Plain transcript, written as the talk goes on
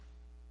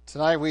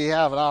Tonight we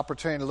have an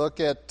opportunity to look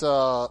at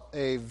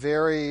a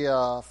very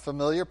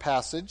familiar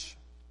passage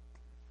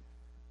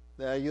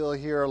that you'll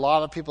hear a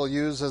lot of people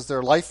use as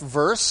their life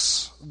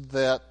verse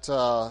that,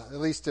 at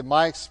least in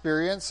my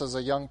experience as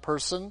a young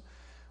person,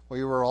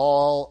 we were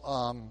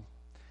all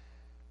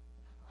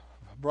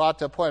brought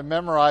to a point of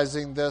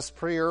memorizing this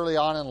pretty early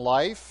on in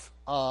life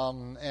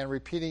and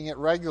repeating it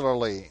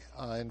regularly.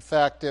 In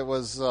fact, it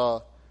was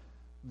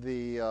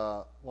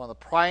one of the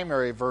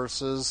primary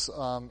verses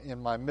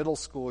in my middle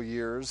school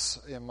years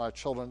in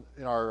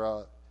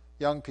our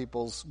young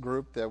people's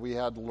group that we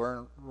had to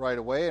learn right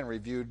away and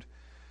reviewed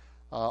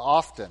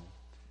often.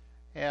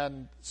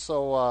 And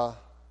so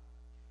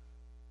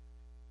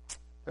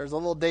there's a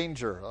little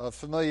danger of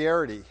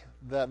familiarity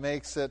that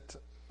makes it,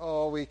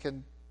 we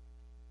can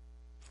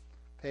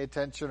pay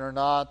attention or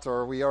not,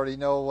 or we already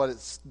know what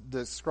it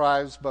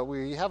describes, but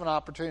we have an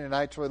opportunity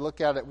tonight to really look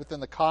at it within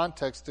the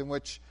context in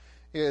which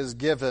it is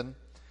given.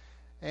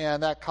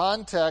 And that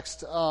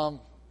context, and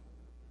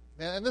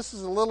this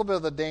is a little bit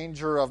of the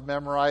danger of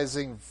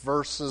memorizing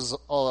verses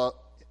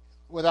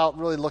without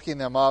really looking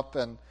them up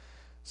and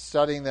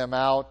studying them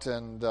out,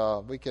 and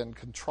we can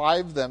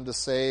contrive them to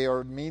say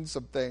or mean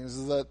some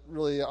things that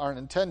really aren't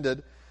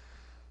intended.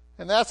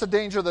 And that's a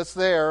danger that's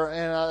there,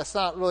 and it's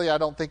not really, I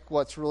don't think,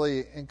 what's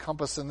really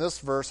encompassed in this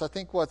verse. I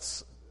think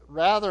what's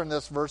rather in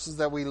this verse is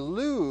that we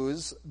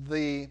lose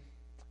the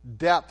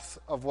depth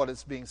of what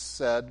is being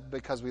said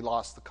because we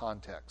lost the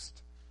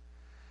context.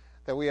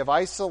 That we have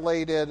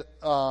isolated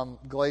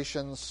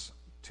Galatians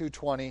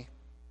 2:20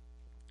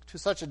 to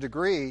such a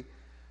degree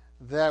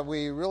that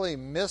we really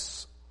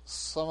miss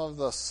some of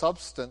the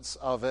substance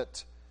of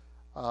it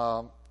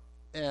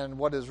and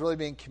what is really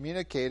being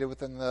communicated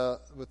within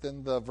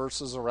the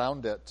verses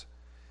around it.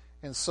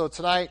 And so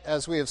tonight,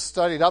 as we have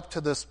studied up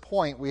to this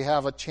point, we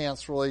have a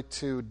chance really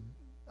to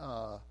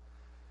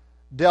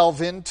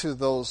delve into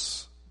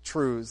those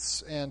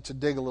truths and to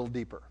dig a little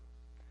deeper.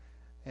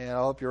 And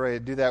I hope you're ready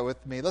to do that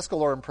with me. Let's go,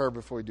 Lord, in prayer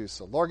before we do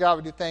so. Lord God,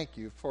 we do thank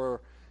you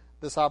for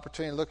this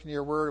opportunity to look into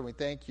your word, and we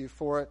thank you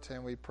for it,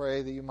 and we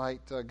pray that you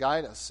might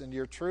guide us into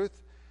your truth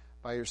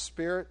by your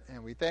Spirit,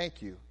 and we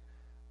thank you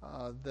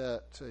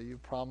that you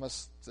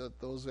promised that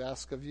those who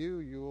ask of you,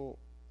 you will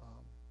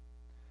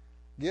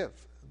give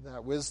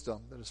that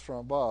wisdom that is from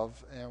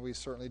above, and we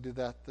certainly do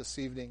that this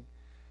evening.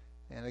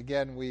 And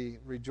again, we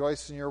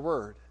rejoice in your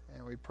word,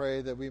 and we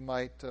pray that we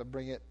might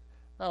bring it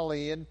not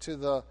only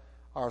into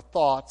our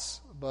thoughts,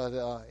 but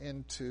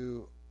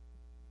into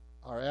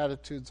our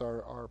attitudes,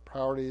 our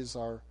priorities,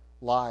 our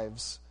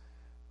lives,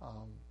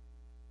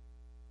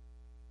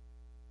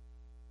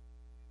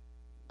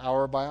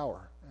 hour by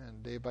hour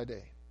and day by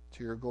day,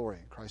 to your glory.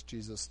 In Christ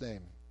Jesus'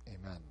 name,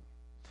 amen.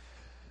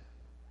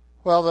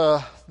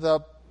 Well, the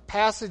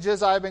passage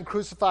is, I have been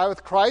crucified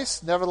with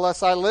Christ,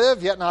 nevertheless I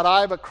live, yet not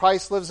I, but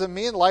Christ lives in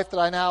me. And the life that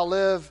I now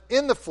live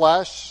in the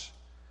flesh,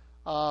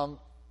 I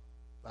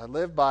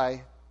live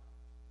by,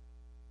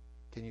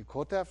 can you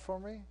quote that for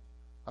me?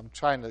 I'm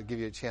trying to give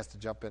you a chance to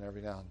jump in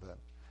every now and then.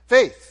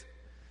 Faith.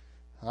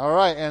 All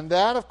right, and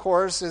that, of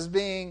course, is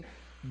being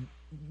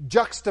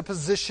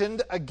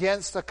juxtapositioned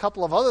against a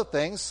couple of other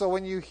things. So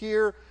when you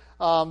hear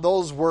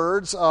those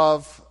words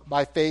of,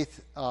 by faith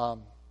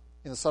in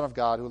the Son of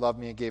God who loved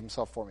me and gave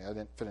himself for me. I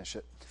didn't finish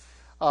it.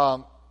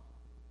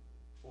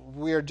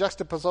 We are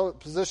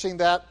juxtapositioning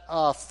that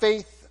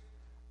faith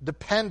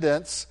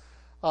dependence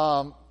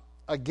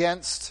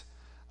against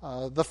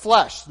the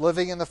flesh,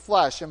 living in the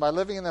flesh. And by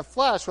living in the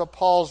flesh, what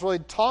Paul's really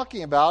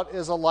talking about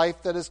is a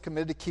life that is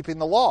committed to keeping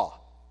the law.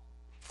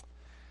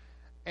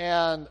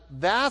 And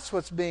that's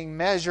what's being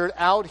measured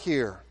out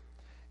here.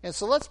 And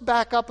so let's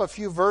back up a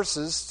few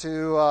verses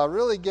to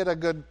really get a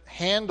good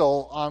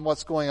handle on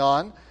what's going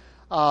on.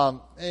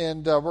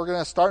 And we're going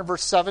to start in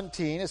verse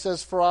 17. It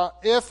says, "For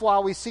if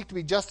while we seek to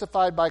be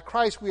justified by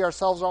Christ, we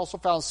ourselves are also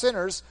found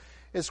sinners,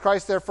 is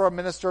Christ therefore a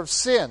minister of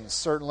sin?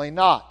 Certainly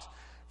not.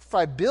 If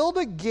I build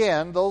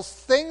again those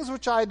things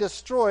which I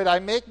destroyed, I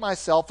make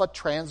myself a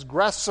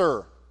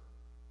transgressor."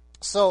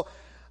 So,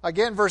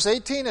 again, verse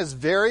 18 is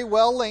very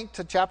well linked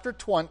to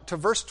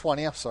verse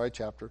 20.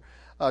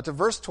 To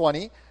verse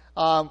 20.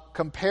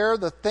 Compare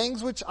the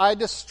things which I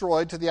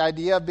destroyed to the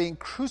idea of being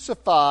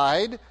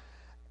crucified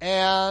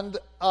and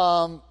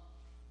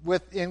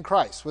with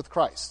Christ.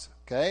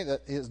 Okay,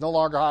 that it is no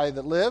longer I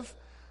that live.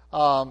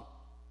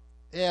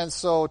 And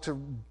so to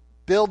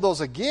build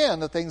those again,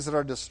 the things that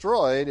are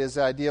destroyed, is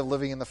the idea of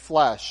living in the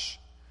flesh.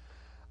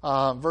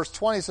 Verse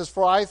 20 says,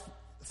 "For I,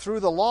 through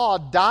the law,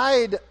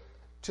 died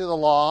to the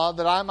law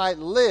that I might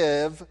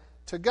live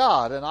to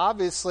God." And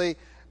obviously,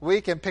 we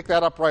can pick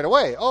that up right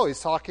away. Oh, he's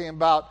talking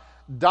about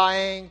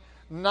dying,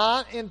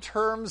 not in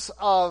terms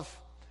of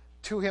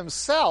to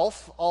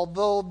himself,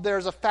 although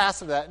there's a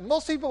facet of that. And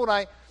most people,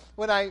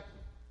 when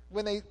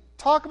they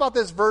talk about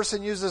this verse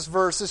and use this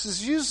verse, this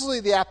is usually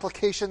the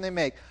application they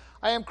make.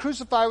 I am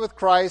crucified with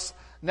Christ,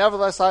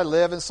 nevertheless I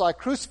live, and so I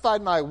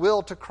crucified my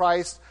will to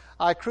Christ.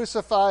 I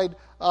crucified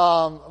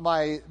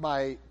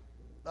my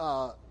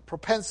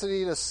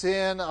propensity to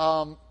sin,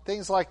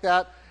 things like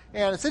that.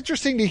 And it's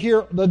interesting to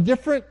hear the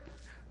different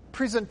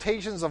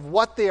presentations of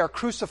what they are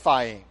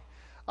crucifying.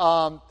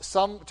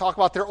 Some talk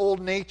about their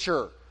old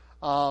nature,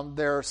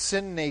 their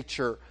sin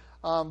nature.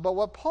 But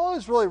what Paul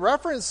is really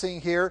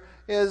referencing here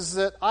is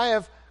that I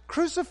have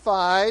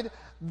crucified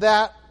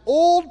that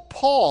old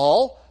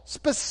Paul,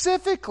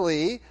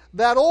 specifically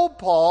that old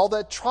Paul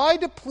that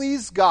tried to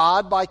please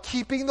God by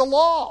keeping the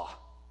law.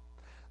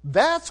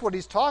 That's what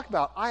he's talking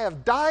about. I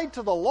have died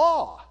to the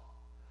law.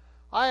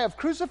 I have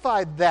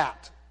crucified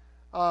that.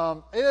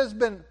 It has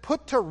been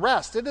put to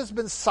rest. It has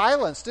been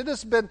silenced. It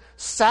has been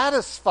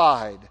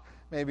satisfied,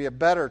 maybe a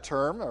better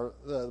term, or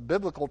the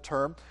biblical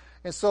term.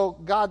 And so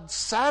God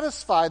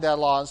satisfied that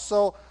law. And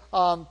so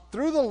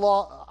through the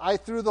law,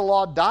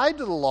 died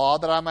to the law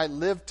that I might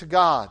live to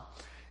God.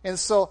 And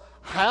so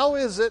how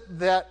is it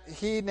that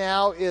he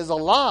now is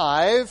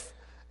alive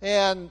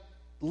and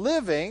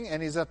living?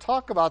 And he's going to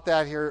talk about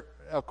that here,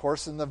 of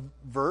course, in the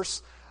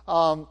verse.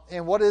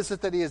 And what is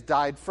it that he has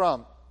died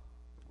from?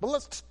 But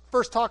let's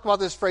first talk about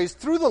this phrase,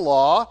 through the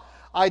law,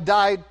 I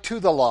died to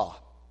the law.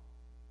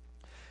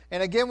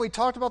 And again, we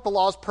talked about the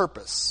law's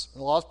purpose.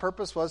 The law's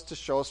purpose was to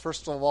show us,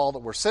 first of all, that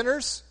we're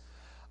sinners.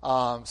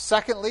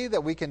 Secondly,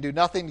 that we can do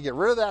nothing to get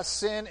rid of that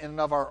sin in and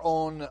of our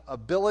own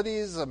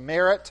abilities, a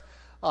merit,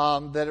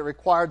 that it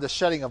required the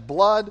shedding of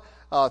blood.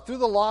 Through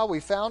the law, we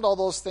found all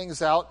those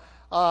things out,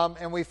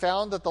 and we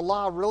found that the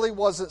law really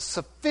wasn't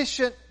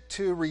sufficient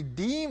to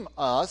redeem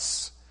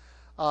us,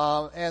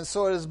 and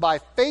so it is by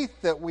faith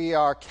that we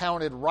are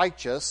counted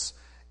righteous,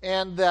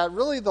 and that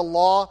really the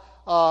law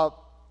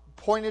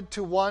pointed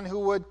to one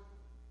who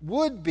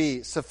would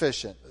be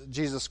sufficient,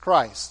 Jesus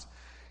Christ.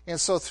 And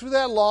so through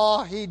that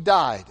law, he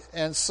died.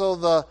 And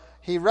so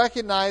he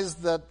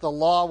recognized that the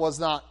law was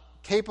not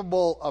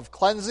capable of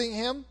cleansing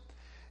him.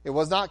 It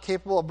was not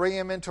capable of bringing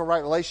him into a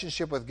right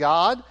relationship with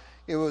God.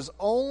 It was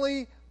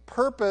only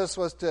purpose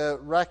was to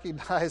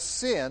recognize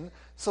sin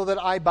so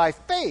that I, by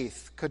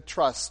faith, could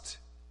trust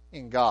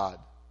in God,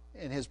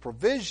 in his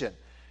provision.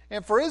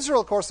 And for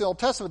Israel, of course, the Old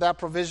Testament, that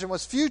provision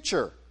was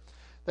future,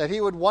 that he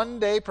would one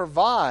day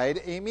provide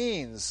a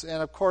means.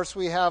 And of course,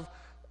 we have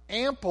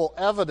ample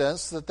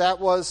evidence that that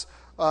was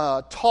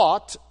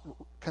taught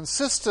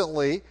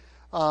consistently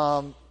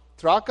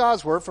throughout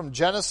God's Word, from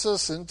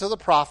Genesis into the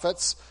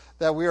prophets,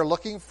 that we are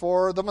looking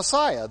for the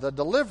Messiah, the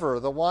deliverer,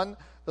 the one,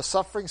 the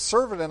suffering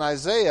servant in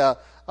Isaiah,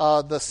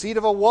 the seed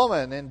of a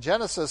woman in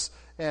Genesis,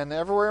 and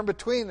everywhere in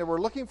between, that we're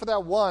looking for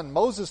that one.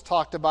 Moses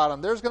talked about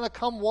him. There's going to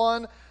come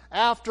one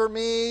after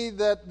me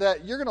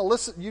that you're going to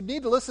listen. You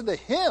need to listen to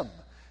him.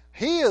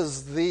 He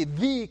is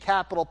the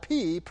capital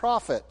P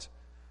prophet.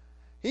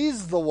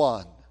 He's the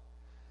one.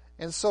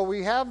 And so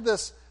we have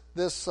this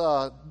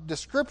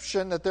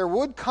description that there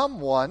would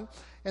come one.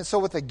 And so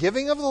with the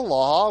giving of the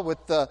law,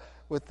 with the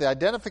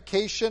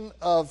identification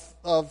of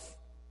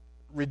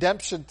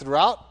redemption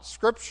throughout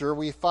Scripture,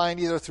 we find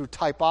either through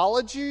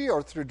typology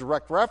or through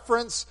direct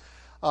reference,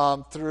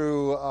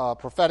 through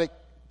prophetic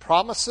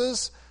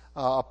promises,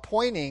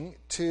 pointing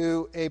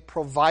to a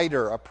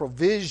provider, a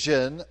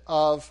provision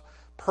of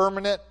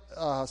permanent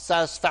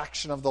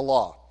satisfaction of the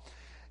law.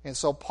 And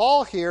so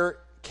Paul here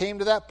came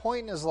to that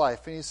point in his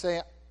life, and he's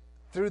saying,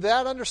 through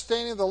that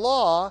understanding of the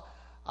law,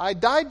 I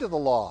died to the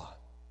law.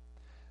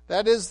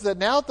 That is, that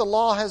now that the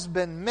law has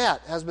been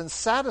met, has been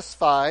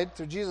satisfied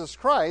through Jesus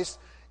Christ,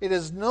 it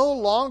is no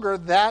longer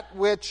that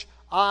which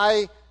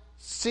I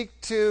seek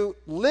to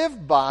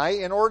live by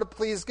in order to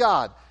please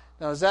God.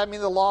 Now, does that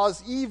mean the law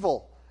is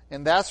evil?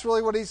 And that's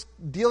really what he's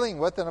dealing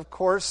with. And of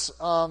course,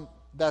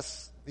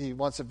 he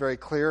wants it very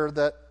clear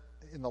that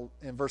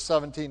in verse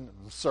 17,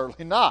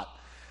 certainly not.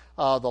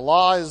 The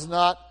law is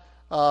not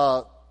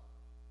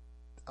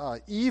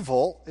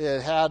evil.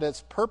 It had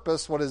its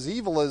purpose. What is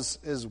evil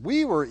is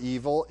we were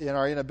evil in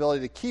our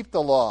inability to keep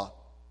the law.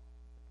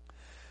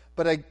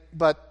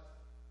 But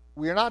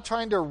we are not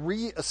trying to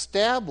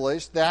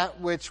reestablish that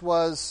which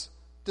was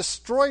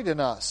destroyed in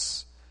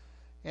us.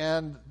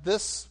 And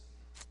this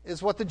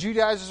is what the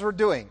Judaizers were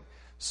doing.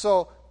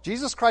 So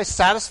Jesus Christ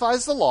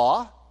satisfies the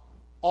law,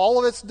 all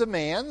of its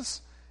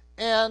demands,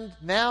 and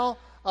now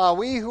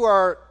we who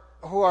are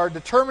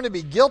determined to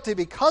be guilty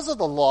because of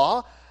the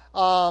law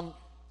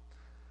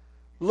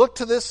look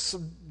to this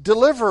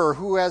deliverer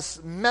who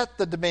has met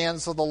the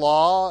demands of the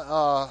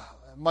law,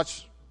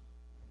 much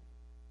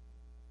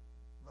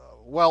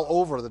well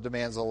over the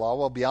demands of the law,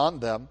 well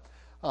beyond them,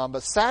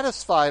 but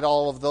satisfied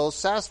all of those,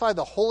 satisfied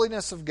the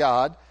holiness of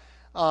God.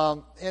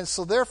 And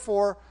so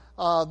therefore,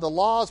 the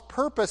law's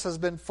purpose has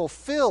been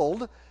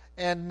fulfilled,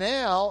 and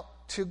now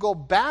to go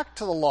back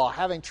to the law,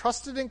 having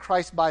trusted in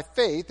Christ by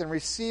faith and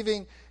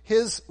receiving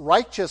his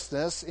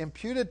righteousness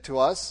imputed to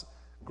us,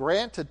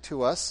 granted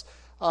to us,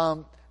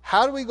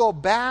 how do we go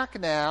back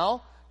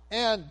now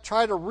and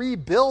try to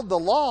rebuild the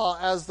law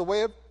as the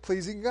way of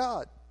pleasing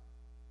God?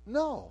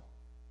 No.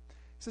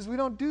 He says we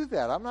don't do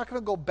that. I'm not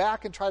going to go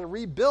back and try to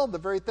rebuild the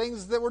very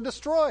things that were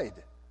destroyed.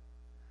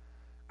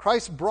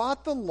 Christ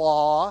brought the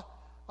law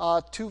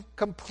to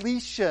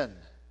completion.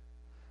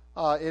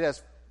 It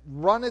has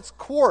run its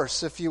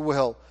course, if you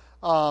will.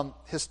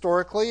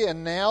 historically,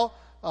 and now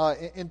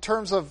in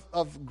terms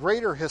of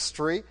greater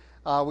history,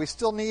 we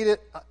still need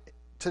it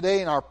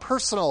today in our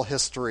personal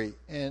history,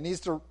 and it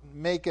needs to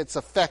make its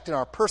effect in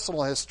our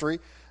personal history,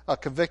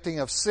 convicting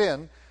of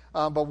sin.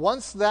 But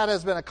once that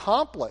has been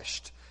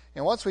accomplished,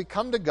 and once we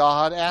come to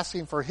God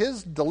asking for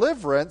His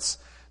deliverance,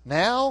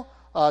 now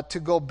to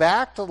go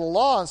back to the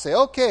law and say,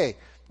 okay,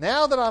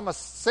 now that I'm a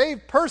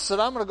saved person,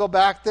 I'm going to go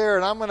back there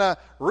and I'm going to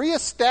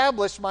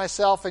reestablish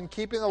myself in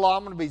keeping the law.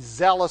 I'm going to be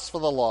zealous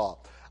for the law.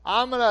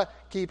 I'm going to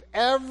keep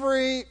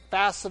every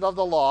facet of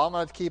the law. I'm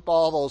going to keep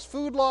all those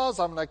food laws.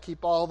 I'm going to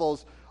keep all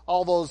those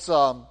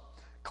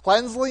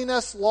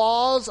cleanliness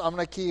laws. I'm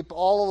going to keep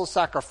all of those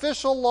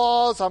sacrificial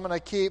laws. I'm going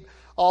to keep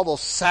all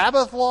those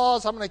Sabbath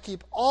laws. I'm going to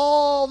keep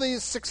all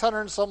these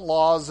 600 and some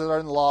laws that are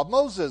in the law of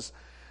Moses.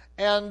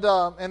 And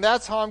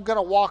that's how I'm going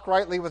to walk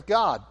rightly with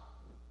God.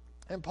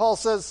 And Paul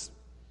says,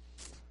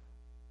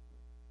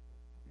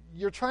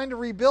 you're trying to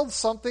rebuild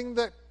something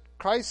that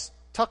Christ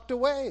tucked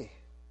away.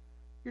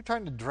 You're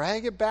trying to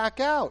drag it back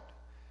out.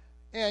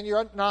 And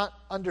you're not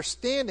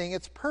understanding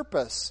its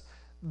purpose,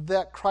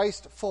 that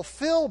Christ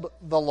fulfilled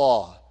the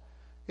law.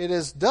 It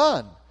is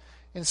done.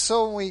 And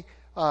so when we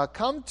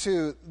come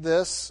to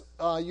this,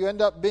 you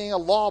end up being a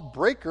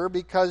lawbreaker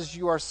because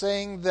you are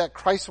saying that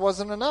Christ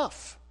wasn't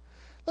enough.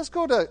 Let's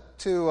go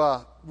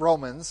to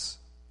Romans.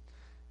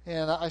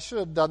 And I should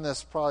have done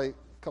this probably a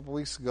couple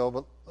weeks ago,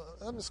 but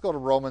let's go to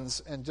Romans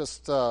and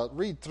just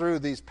read through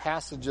these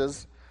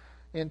passages.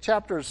 In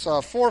chapters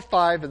 4,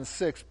 5, and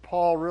 6,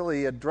 Paul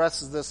really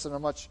addresses this in a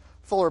much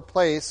fuller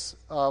place,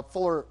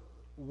 fuller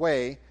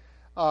way.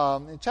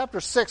 In chapter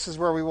 6 is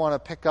where we want to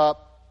pick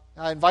up.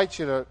 I invite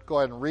you to go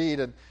ahead and read.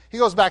 And he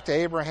goes back to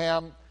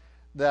Abraham,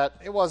 that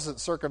it wasn't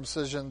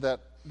circumcision that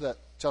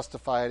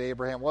justified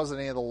Abraham. It wasn't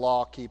any of the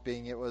law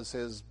keeping. It was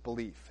his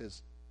belief.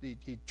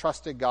 He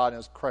trusted God and it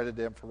was credited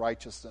to him for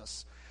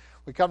righteousness.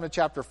 We come to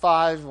chapter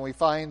 5 and we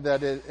find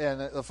that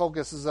the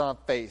focus is on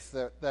faith,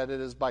 that it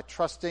is by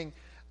trusting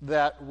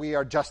that we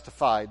are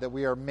justified, that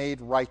we are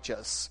made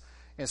righteous.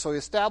 And so he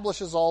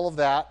establishes all of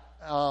that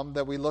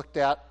that we looked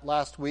at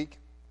last week.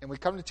 And we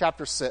come to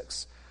chapter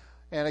 6.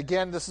 And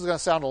again, this is going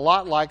to sound a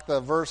lot like the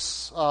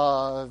verse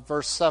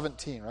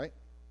 17, right?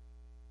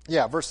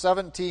 Yeah, verse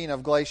 17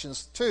 of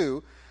Galatians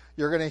 2.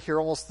 You're going to hear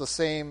almost the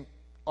same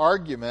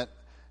argument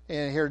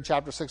here in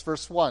chapter 6,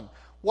 verse 1.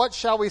 What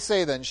shall we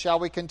say then? Shall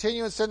we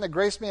continue in sin that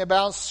grace may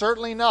abound?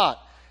 Certainly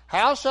not.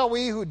 How shall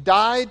we who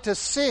died to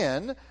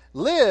sin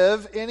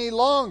live any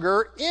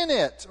longer in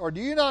it? Or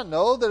do you not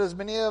know that as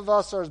many of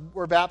us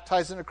were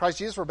baptized into Christ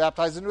Jesus, were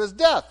baptized into his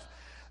death?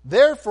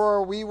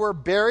 Therefore we were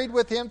buried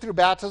with him through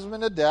baptism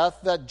into death,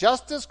 that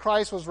just as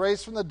Christ was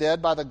raised from the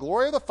dead by the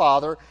glory of the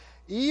Father,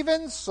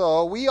 even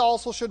so we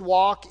also should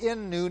walk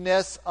in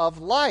newness of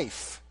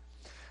life.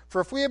 For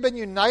if we have been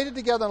united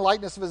together in the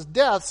likeness of his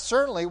death,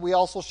 certainly we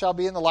also shall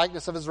be in the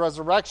likeness of his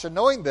resurrection,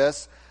 knowing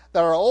this,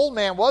 that our old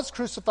man was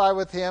crucified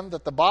with him,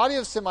 that the body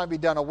of sin might be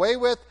done away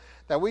with,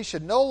 that we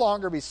should no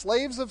longer be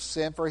slaves of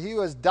sin, for he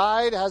who has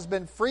died has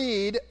been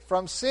freed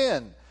from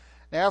sin.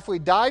 Now if we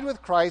died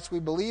with Christ, we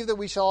believe that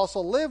we shall also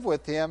live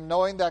with him,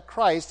 knowing that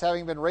Christ,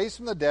 having been raised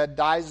from the dead,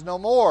 dies no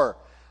more.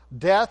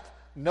 Death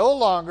no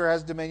longer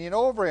has dominion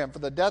over him. For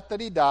the death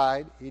that he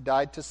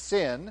died to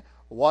sin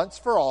once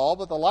for all,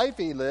 but the life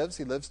he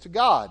lives to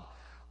God.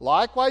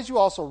 Likewise, you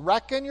also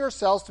reckon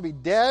yourselves to be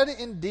dead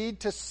indeed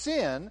to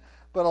sin,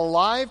 but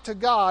alive to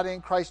God in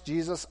Christ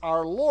Jesus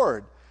our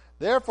Lord.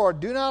 Therefore,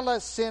 do not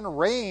let sin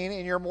reign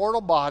in your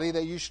mortal body,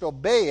 that you should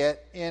obey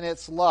it in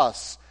its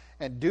lusts.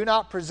 And do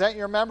not present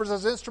your members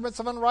as instruments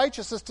of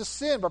unrighteousness to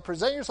sin, but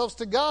present yourselves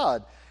to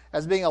God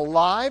as being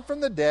alive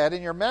from the dead,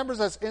 and your members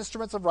as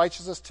instruments of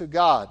righteousness to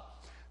God.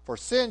 For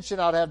sin should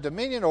not have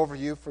dominion over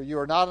you, for you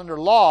are not under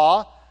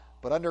law,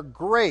 but under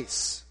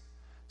grace.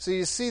 So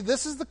you see,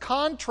 this is the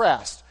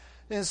contrast.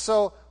 And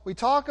so we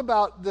talk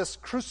about this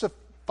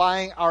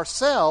crucifying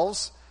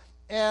ourselves,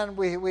 and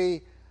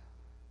we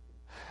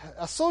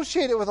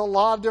associate it with a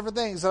lot of different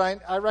things.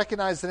 And I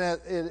recognize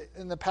that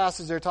in the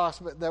passage there talks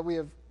about that we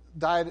have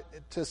died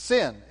to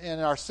sin in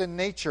our sin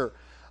nature.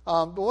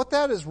 But what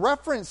that is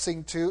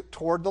referencing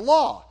toward the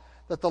law.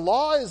 That the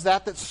law is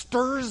that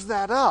stirs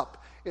that up.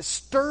 It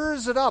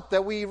stirs it up,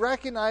 that we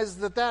recognize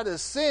that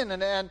is sin,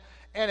 and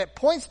it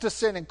points to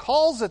sin and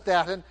calls it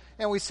that,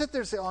 and we sit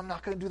there and say, oh, I'm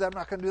not going to do that, I'm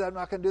not going to do that, I'm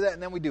not going to do that,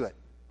 and then we do it.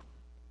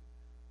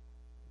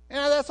 And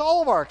that's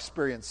all of our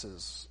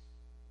experiences.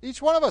 Each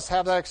one of us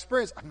have that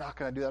experience. I'm not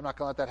going to do that, I'm not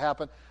going to let that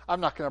happen,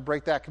 I'm not going to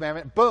break that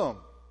commandment. Boom,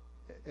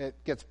 it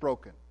gets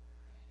broken.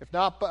 If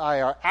not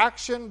by our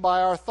action,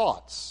 by our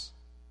thoughts.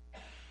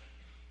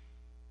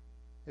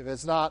 If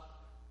it's not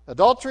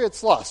adultery,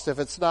 it's lust. If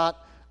it's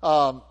not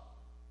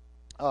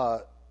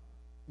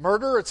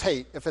murder, it's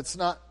hate. If it's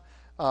not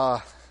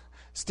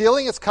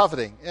stealing, it's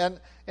coveting. And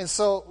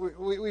so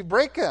we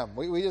break them.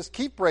 We just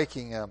keep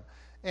breaking them.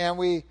 And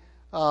we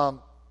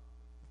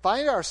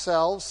find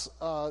ourselves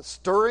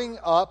stirring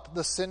up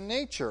the sin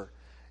nature.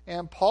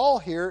 And Paul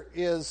here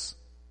is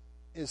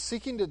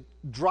seeking to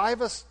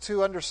drive us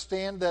to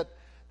understand that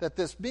that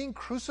this being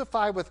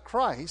crucified with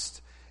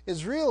Christ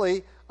is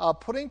really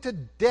putting to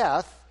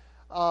death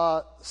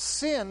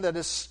sin that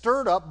is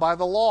stirred up by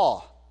the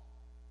law.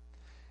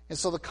 And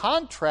so the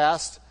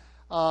contrast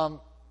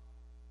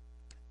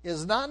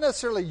is not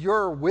necessarily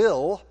your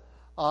will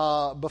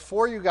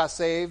before you got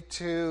saved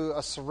to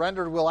a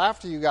surrendered will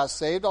after you got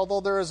saved,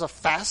 although there is a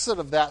facet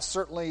of that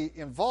certainly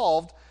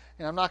involved.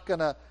 And I'm not going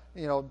to,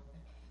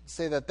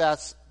 say that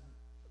that's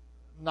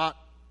not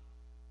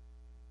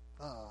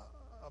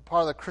a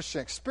part of the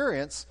Christian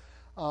experience.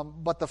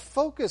 But the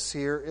focus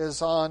here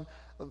is on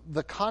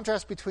the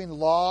contrast between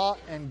law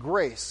and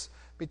grace,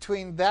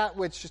 between that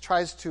which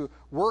tries to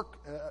work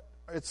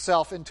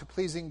itself into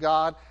pleasing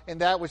God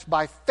and that which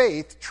by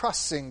faith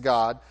trusts in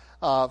God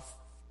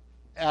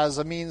as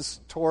a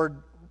means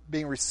toward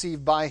being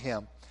received by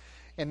Him.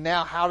 And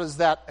now how does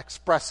that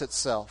express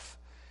itself?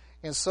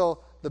 And so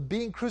the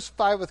being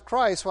crucified with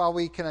Christ, while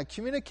we can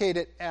communicate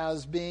it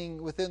as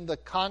being within the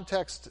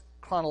context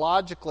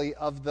chronologically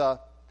of the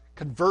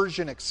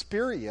conversion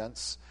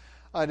experience,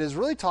 it is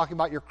really talking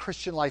about your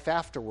Christian life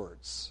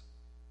afterwards.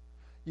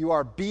 You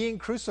are being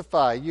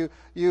crucified.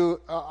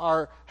 You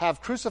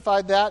have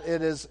crucified that.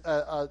 It is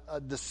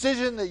a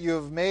decision that you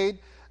have made.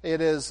 It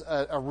is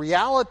a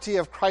reality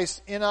of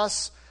Christ in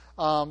us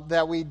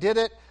that we did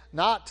it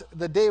not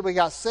the day we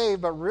got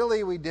saved, but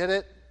really we did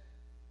it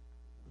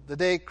the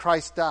day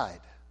Christ died.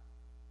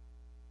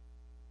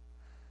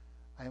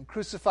 I am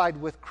crucified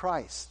with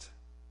Christ.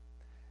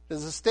 It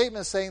is a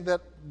statement saying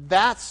that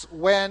that's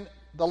when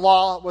the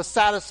law was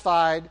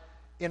satisfied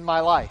in my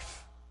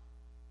life.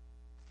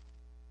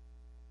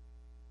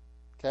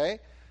 Okay?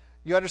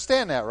 You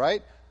understand that,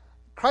 right?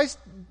 Christ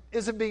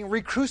isn't being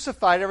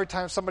re-crucified every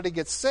time somebody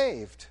gets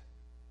saved.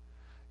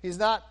 He's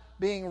not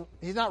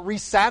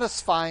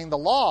resatisfying the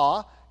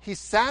law. He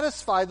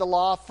satisfied the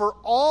law for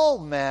all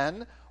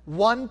men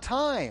one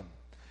time.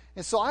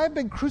 And so I have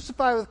been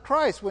crucified with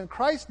Christ. When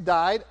Christ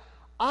died,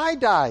 I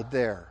died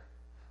there.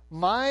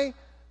 My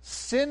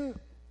sin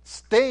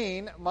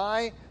stain,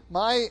 my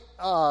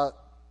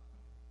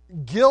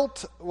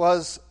guilt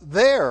was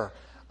there.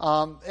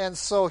 And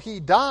so He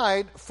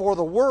died for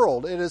the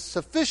world. It is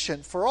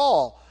sufficient for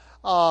all.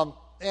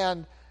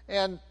 And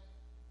it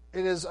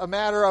is a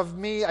matter of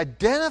me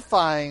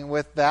identifying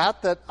with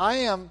that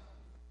I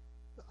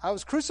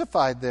was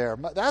crucified there.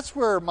 That's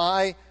where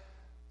my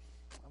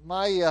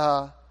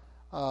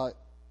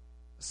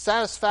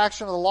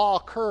satisfaction of the law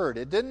occurred.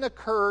 It didn't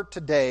occur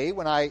today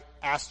when I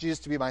asked Jesus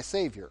to be my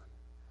Savior.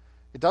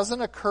 It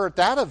doesn't occur at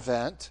that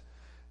event.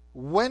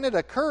 When it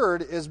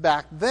occurred is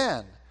back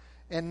then.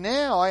 And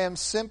now I am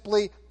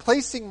simply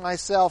placing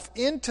myself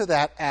into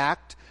that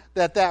act,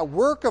 that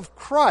work of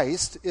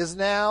Christ is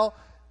now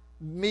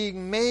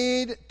being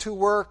made to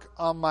work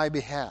on my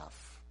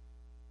behalf.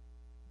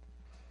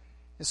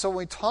 And so when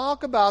we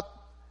talk about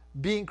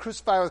being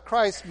crucified with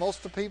Christ, most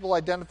of the people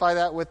identify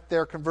that with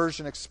their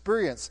conversion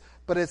experience.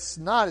 But it's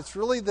not. It's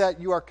really that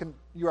you are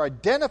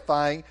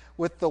identifying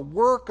with the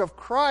work of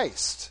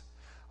Christ.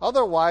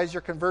 Otherwise,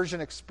 your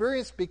conversion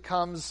experience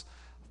becomes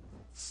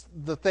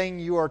the thing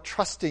you are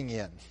trusting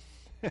in.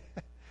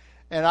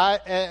 And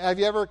have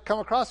you ever come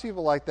across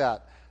people like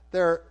that?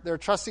 They're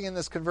trusting in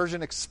this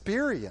conversion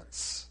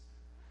experience.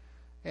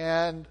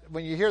 And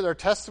when you hear their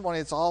testimony,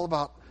 it's all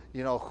about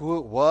who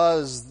it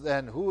was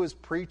and who was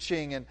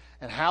preaching and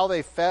how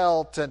they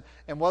felt and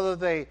whether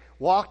they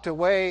walked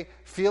away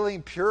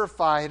feeling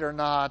purified or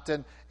not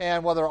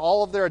and whether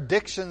all of their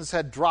addictions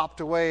had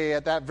dropped away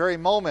at that very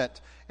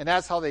moment. And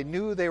that's how they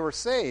knew they were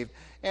saved.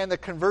 And the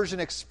conversion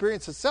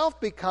experience itself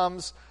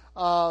becomes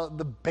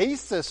the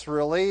basis,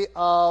 really,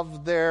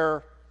 of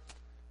their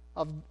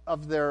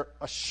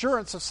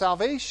assurance of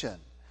salvation.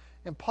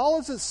 And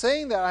Paul isn't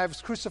saying that I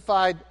was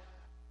crucified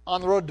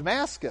on the road to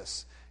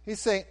Damascus. He's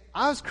saying,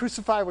 I was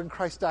crucified when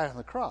Christ died on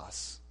the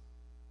cross.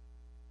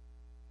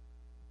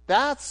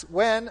 That's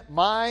when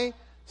my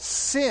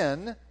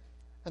sin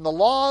and the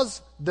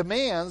law's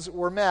demands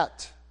were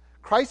met.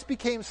 Christ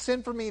became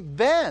sin for me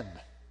then,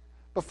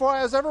 before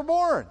I was ever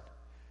born.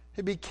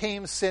 He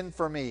became sin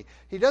for me.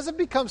 He doesn't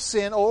become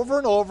sin over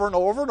and over and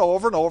over and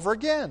over and over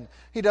again.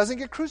 He doesn't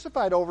get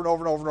crucified over and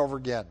over and over and over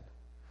again.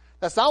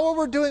 That's not what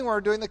we're doing when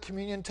we're doing the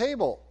communion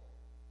table.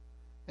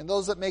 And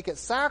those that make it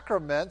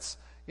sacraments,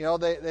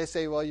 they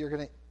say, well,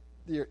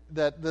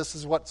 that this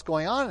is what's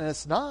going on, and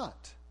it's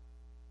not.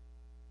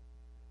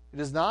 It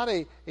is not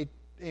a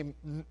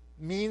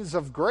means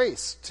of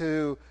grace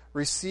to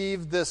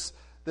receive this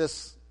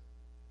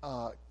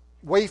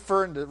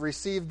wafer and to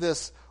receive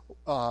this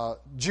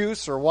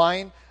juice or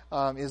wine.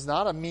 Is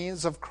not a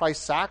means of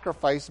Christ's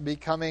sacrifice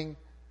becoming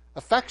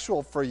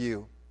effectual for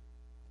you.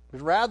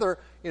 But rather,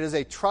 it is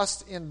a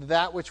trust in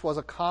that which was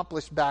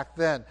accomplished back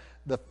then.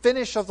 The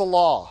finish of the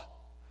law.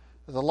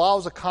 The law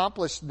is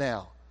accomplished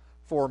now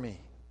for me.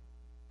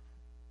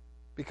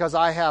 Because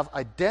I have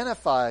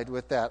identified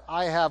with that.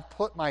 I have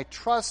put my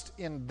trust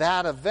in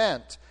that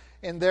event.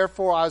 And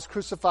therefore I was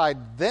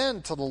crucified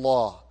then to the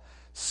law.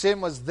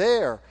 Sin was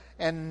there.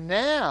 And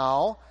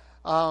now,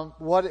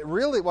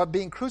 what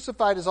being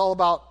crucified is all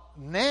about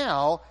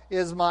now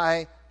is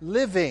my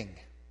living.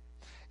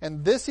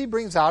 And this he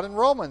brings out in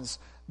Romans,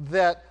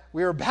 that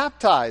we are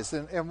baptized.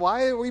 And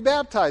why are we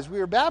baptized? We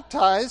are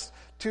baptized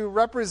to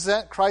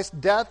represent Christ's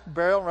death,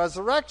 burial, and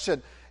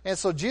resurrection. And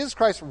so Jesus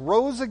Christ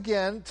rose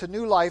again to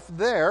new life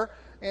there.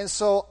 And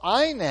so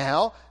I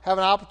now have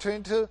an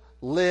opportunity to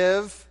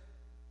live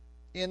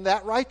in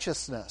that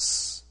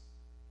righteousness.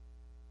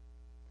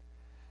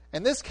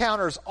 And this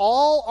counters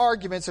all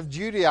arguments of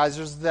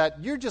Judaizers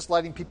that you're just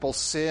letting people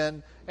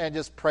sin and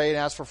just pray and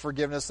ask for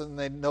forgiveness and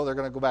they know they're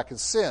going to go back and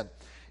sin.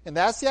 And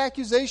that's the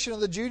accusation of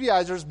the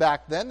Judaizers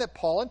back then that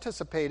Paul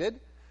anticipated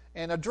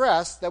and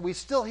addressed that we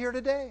still hear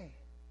today.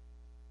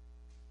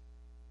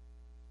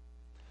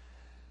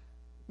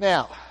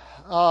 Now,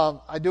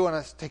 I do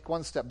want to take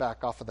one step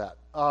back off of that.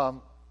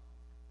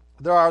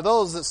 There are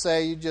those that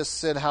say you just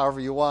sin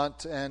however you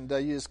want and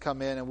you just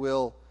come in and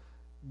we'll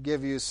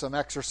give you some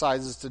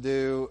exercises to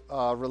do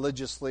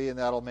religiously and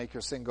that'll make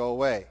your sin go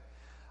away.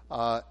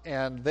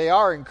 And they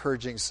are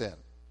encouraging sin.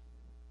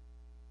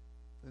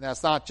 And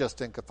that's not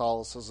just in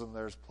Catholicism.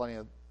 There's plenty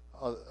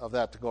of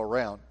that to go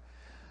around.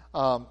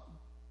 And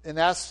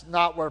that's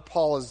not where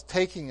Paul is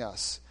taking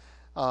us.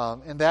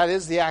 And that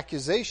is the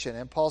accusation.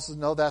 And Paul says,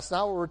 no, that's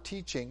not what we're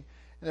teaching.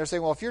 And they're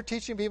saying, well, if you're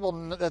teaching people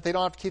that they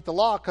don't have to keep the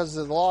law because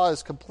the law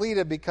is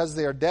completed because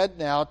they are dead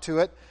now to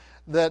it,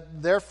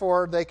 that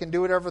therefore they can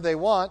do whatever they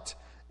want,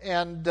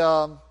 and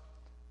they're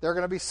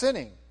going to be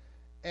sinning.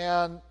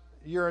 And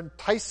you're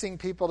enticing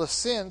people to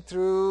sin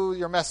through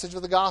your message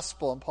of the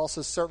gospel. And Paul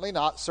says, certainly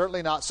not,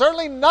 certainly not,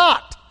 certainly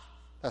not.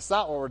 That's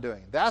not what we're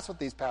doing. That's what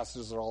these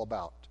passages are all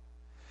about.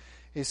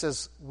 He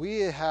says,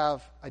 we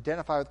have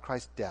identified with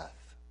Christ's death.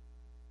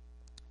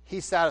 He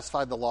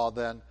satisfied the law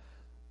then.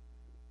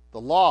 The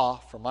law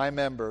for my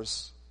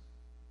members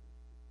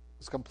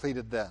was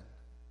completed then.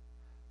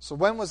 So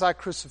when was I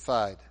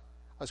crucified?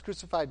 I was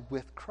crucified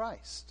with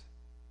Christ.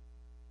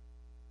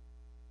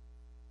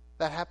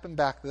 That happened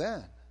back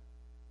then.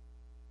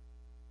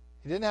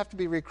 He didn't have to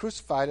be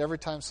re-crucified every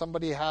time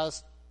somebody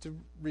has to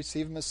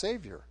receive him as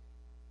Savior.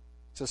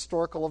 It's a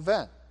historical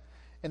event.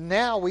 And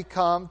now we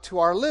come to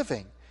our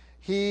living.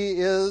 He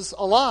is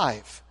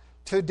alive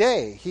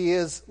today. He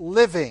is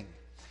living.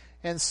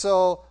 And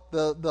so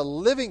the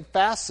living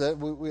facet,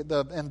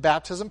 and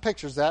baptism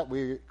pictures that.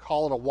 We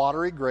call it a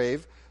watery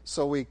grave.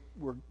 So we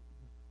were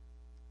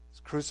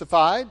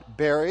crucified,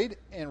 buried,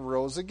 and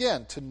rose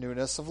again to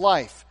newness of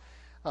life.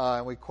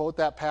 And we quote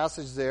that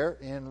passage there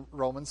in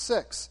Romans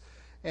 6.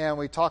 And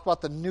we talk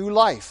about the new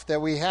life that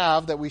we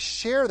have, that we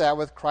share that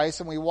with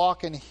Christ, and we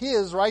walk in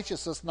His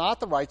righteousness, not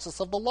the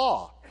righteousness of the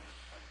law.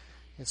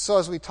 And so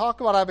as we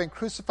talk about I've been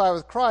crucified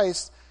with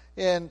Christ,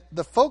 and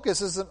the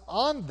focus isn't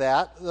on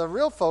that. The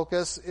real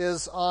focus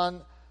is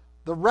on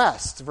the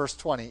rest, verse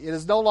 20. It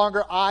is no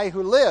longer I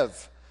who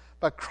live,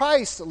 but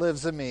Christ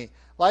lives in me.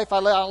 Life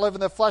I don't live in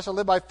the flesh, I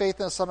live by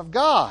faith in the Son of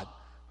God,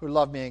 who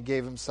loved me and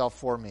gave Himself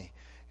for me.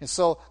 And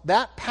so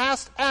that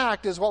past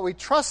act is what we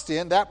trust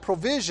in, that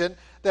provision,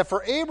 that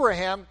for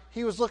Abraham,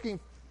 he was looking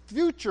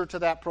future to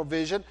that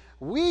provision.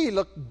 We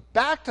look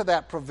back to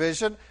that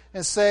provision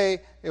and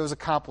say it was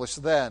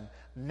accomplished then.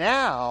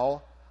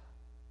 Now,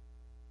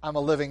 I'm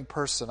a living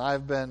person.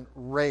 I've been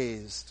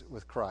raised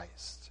with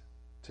Christ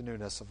to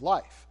newness of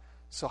life.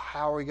 So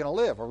how are we going to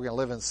live? Are we going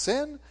to live in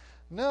sin?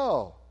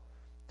 No.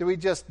 Do we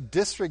just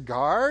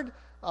disregard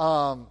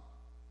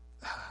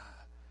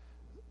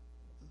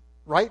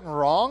right and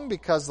wrong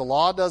because the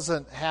law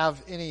doesn't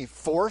have any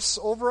force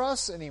over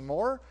us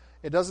anymore?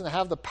 It doesn't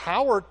have the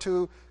power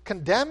to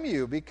condemn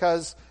you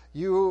because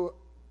it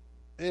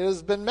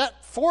has been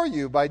met for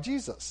you by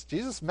Jesus.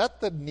 Jesus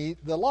met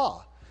the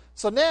law.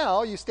 So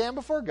now you stand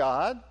before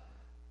God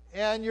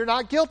and you're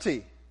not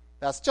guilty.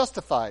 That's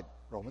justified.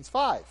 Romans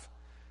 5.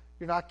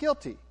 You're not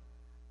guilty.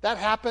 That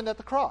happened at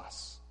the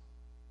cross.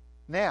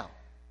 Now,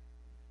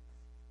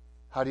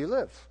 how do you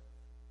live?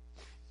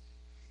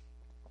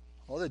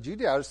 Well, the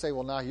Judaizers say,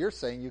 well, now you're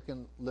saying you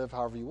can live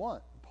however you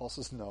want. Paul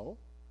says, no.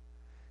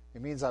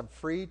 It means I'm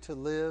free to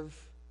live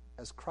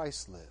as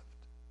Christ lived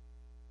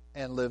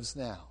and lives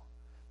now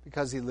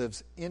because He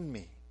lives in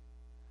me.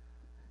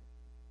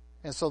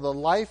 And so the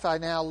life I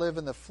now live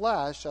in the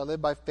flesh, I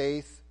live by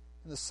faith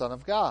in the Son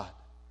of God.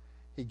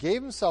 He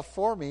gave Himself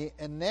for me,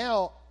 and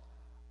now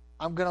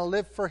I'm going to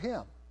live for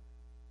Him.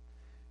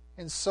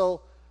 And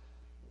so,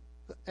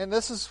 and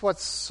this is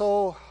what's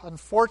so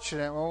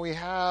unfortunate when we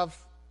have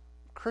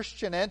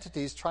Christian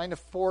entities trying to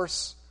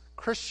force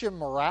Christian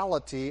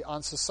morality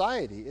on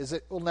society, is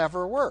it will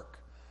never work.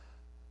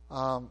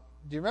 Do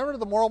you remember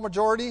the Moral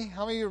Majority?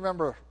 How many of you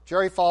remember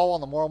Jerry Falwell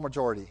and the Moral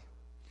Majority?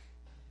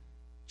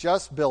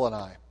 Just Bill and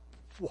I.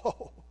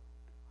 Whoa.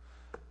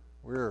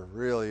 We're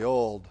really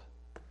old.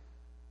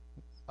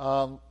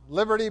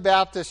 Liberty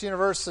Baptist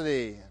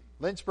University,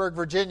 Lynchburg,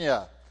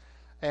 Virginia,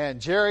 and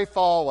Jerry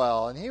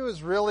Falwell. And he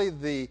was really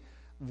the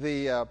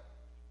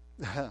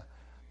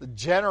the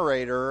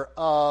generator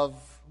of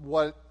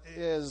what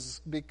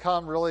has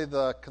become really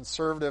the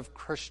conservative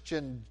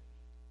Christian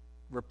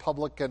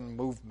Republican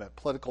movement,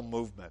 political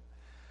movement.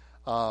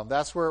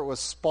 That's where it was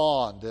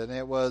spawned, and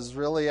it was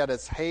really at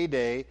its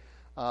heyday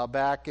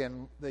back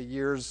in the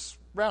years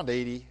around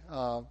 80,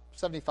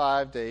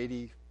 75 to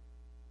 80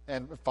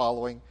 and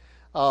following.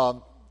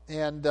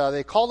 And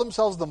they called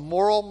themselves the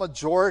moral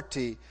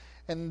majority.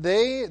 And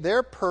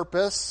their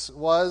purpose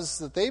was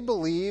that they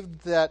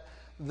believed that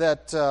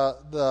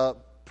the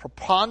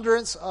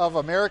preponderance of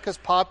America's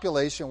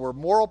population were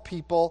moral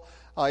people,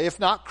 if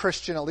not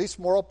Christian, at least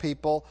moral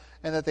people,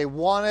 and that they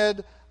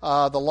wanted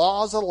the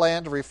laws of the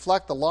land to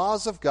reflect the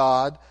laws of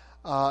God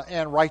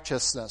and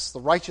righteousness,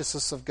 the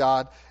righteousness of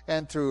God.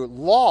 And through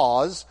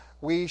laws,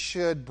 we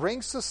should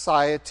bring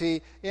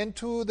society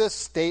into this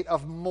state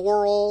of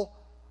moral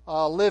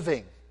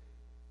living.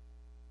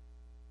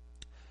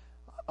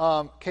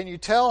 Can you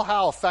tell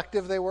how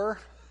effective they were?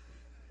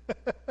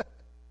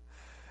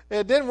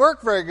 It didn't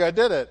work very good,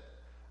 did it?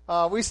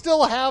 We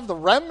still have the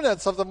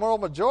remnants of the moral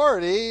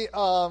majority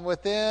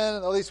within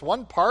at least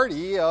one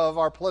party of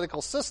our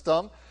political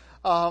system,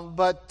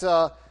 but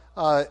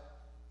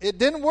it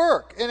didn't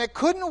work, and it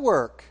couldn't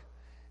work.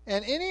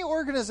 And any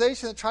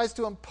organization that tries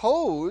to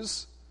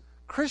impose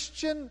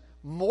Christian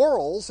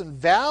morals and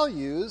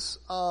values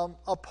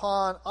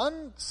upon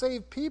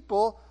unsaved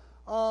people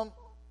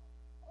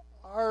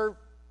are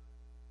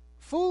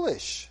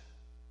foolish.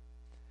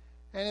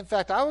 And in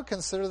fact, I would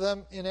consider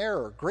them in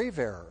error, grave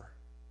error.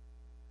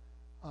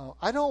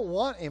 I don't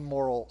want a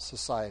moral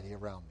society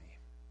around me.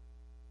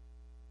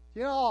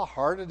 You know how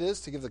hard it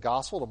is to give the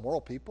gospel to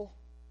moral people?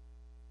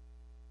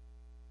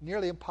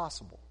 Nearly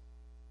impossible.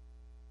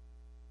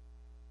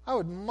 I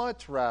would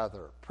much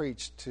rather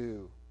preach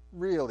to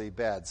really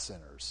bad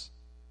sinners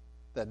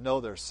that know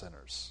they're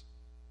sinners.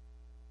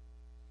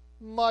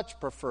 Much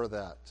prefer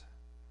that.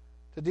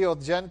 To deal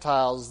with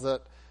Gentiles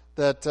that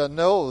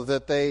know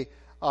that they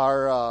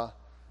are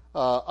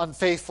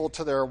unfaithful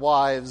to their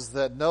wives,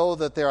 that know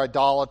that they're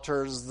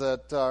idolaters,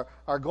 that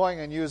are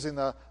going and using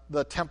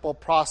the temple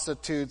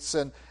prostitutes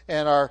and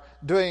are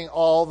doing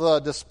all the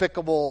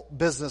despicable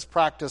business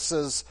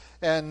practices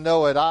and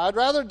know it. I'd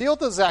rather deal with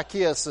the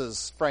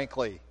Zacchaeuses,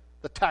 frankly,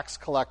 the tax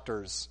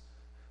collectors,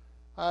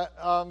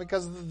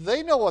 because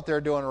they know what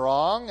they're doing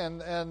wrong,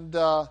 and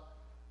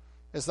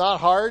it's not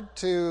hard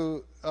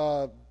to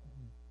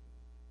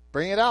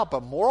bring it out.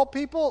 But moral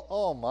people,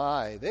 oh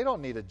my, they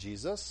don't need a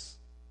Jesus.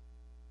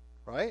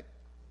 Right?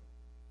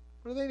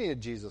 What do they need a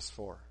Jesus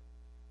for?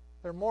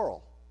 They're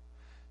moral.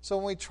 So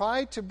when we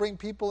try to bring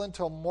people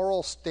into a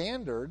moral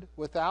standard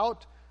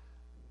without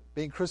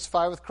being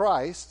crucified with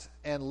Christ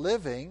and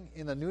living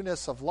in the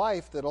newness of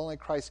life that only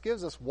Christ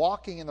gives us,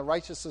 walking in the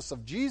righteousness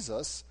of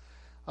Jesus,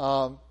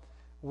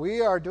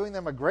 we are doing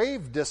them a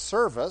grave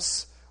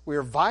disservice. We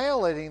are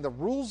violating the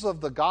rules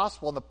of the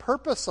gospel and the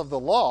purpose of the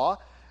law,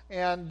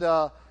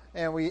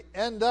 and we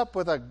end up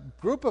with a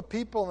group of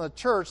people in the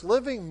church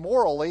living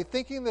morally,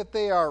 thinking that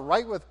they are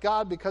right with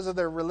God because of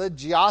their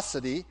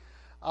religiosity,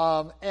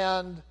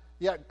 and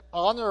yet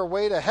on their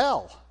way to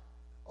hell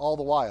all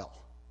the while.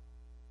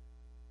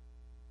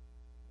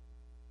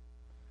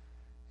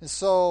 And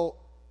so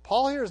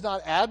Paul here is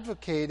not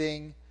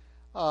advocating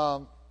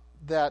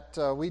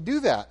that we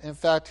do that. In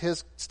fact,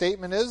 his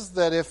statement is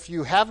that if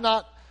you have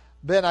not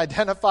been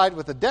identified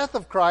with the death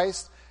of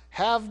Christ,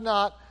 have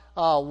not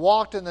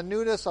walked in the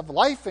newness of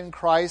life in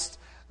Christ,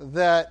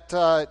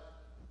 that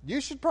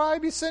you should probably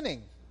be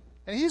sinning.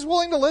 And he's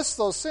willing to list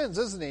those sins,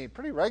 isn't he?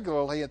 Pretty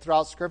regularly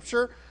throughout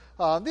Scripture.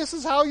 This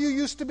is how you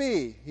used to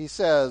be, he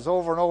says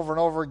over and over and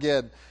over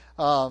again.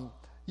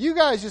 You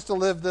guys used to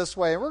live this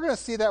way. And we're going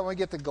to see that when we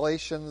get to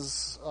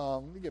Galatians.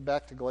 Let me get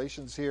back to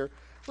Galatians here.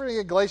 We're going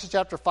to get Galatians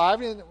chapter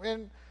 5.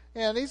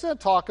 And he's going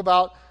to talk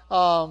about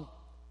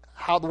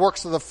how the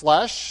works of the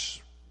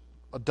flesh,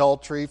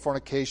 adultery,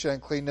 fornication,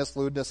 uncleanness,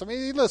 lewdness. I mean,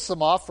 he lists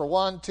them off for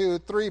 1, 2,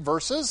 3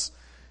 verses.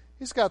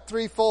 He's got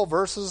 3 full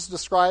verses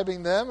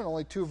describing them and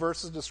only 2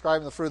 verses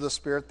describing the fruit of the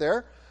Spirit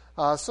there.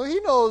 So he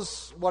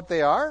knows what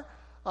they are.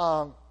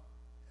 And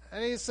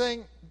he's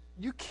saying,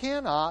 you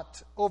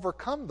cannot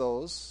overcome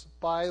those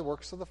by the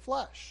works of the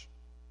flesh.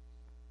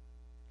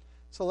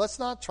 So let's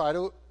not try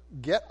to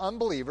get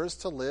unbelievers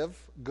to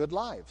live good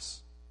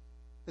lives.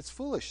 It's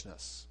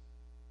foolishness.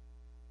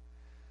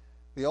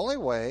 The only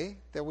way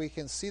that we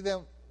can see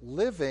them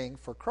living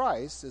for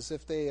Christ is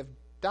if they have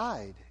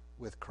died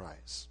with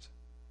Christ.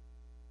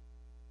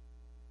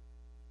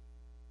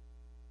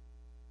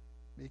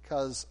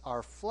 Because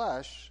our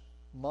flesh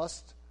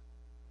must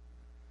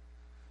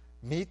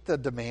meet the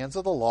demands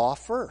of the law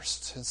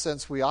first. And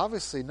since we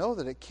obviously know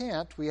that it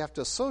can't, we have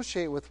to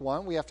associate with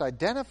one, we have to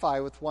identify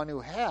with one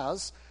who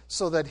has,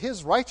 so that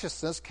his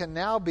righteousness can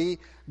now be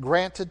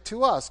granted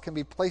to us, can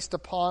be placed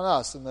upon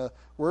us. And the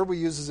word we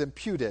use is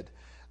imputed.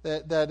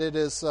 That it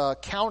is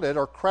counted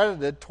or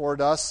credited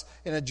toward us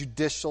in a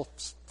judicial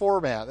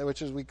format,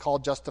 which is we call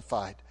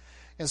justified.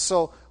 And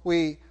so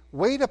we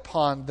wait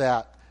upon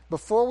that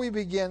before we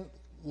begin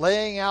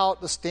laying out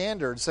the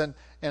standards. And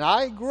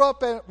I grew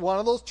up at one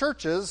of those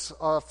churches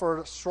for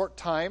a short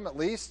time at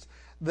least,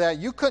 that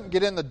you couldn't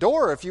get in the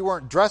door if you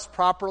weren't dressed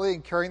properly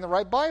and carrying the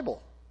right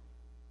Bible.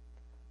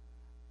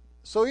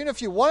 So even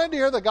if you wanted to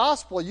hear the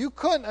gospel, you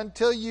couldn't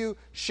until you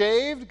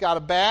shaved, got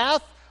a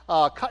bath,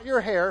 cut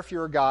your hair if you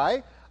were a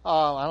guy.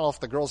 I don't know if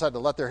the girls had to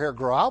let their hair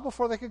grow out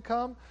before they could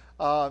come.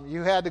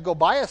 You had to go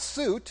buy a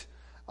suit,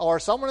 or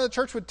someone in the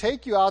church would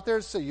take you out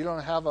there so you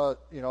don't have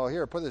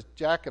here, put this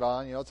jacket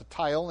on, it's a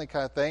tie-only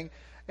kind of thing.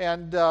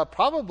 And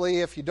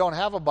probably if you don't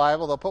have a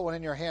Bible, they'll put one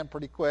in your hand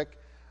pretty quick,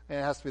 and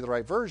it has to be the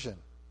right version.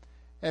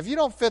 And if you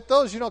don't fit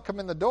those, you don't come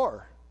in the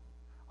door.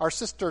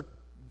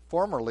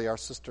 Formerly our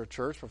sister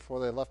church, before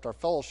they left our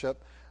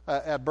fellowship,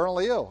 at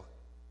Bernalillo,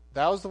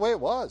 that was the way it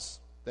was.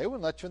 They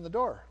wouldn't let you in the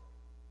door.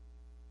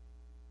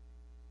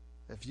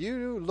 If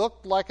you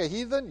looked like a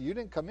heathen, you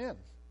didn't come in.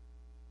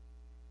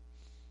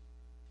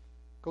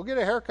 Go get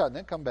a haircut and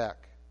then come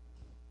back.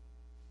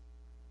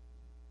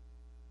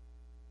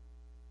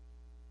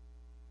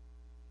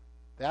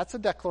 That's a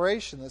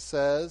declaration that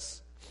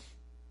says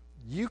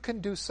you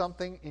can do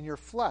something in your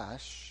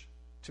flesh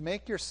to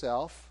make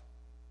yourself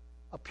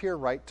appear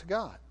right to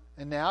God.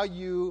 And now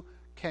you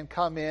can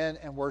come in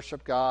and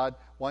worship God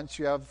once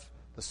you have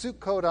the suit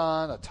coat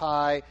on, a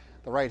tie,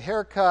 the right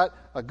haircut,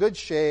 a good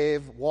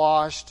shave,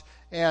 washed,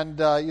 and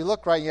you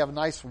look right. You have a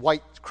nice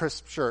white,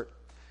 crisp shirt.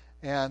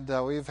 And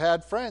we've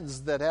had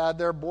friends that had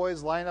their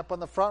boys line up on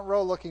the front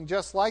row looking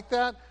just like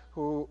that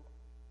who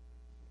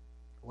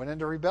went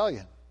into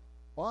rebellion.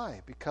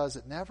 Why? Because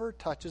it never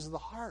touches the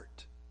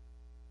heart.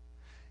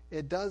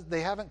 It does.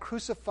 They haven't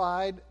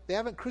crucified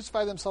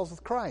themselves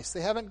with Christ.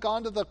 They haven't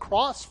gone to the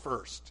cross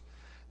first.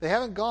 They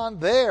haven't gone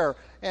there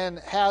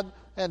and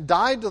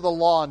died to the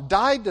law and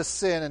died to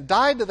sin and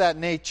died to that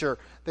nature.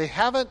 They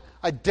haven't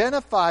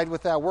identified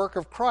with that work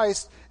of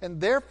Christ,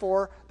 and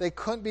therefore they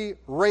couldn't be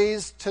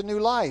raised to new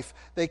life.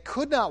 They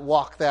could not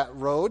walk that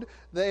road.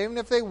 Even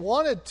if they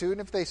wanted to and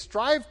if they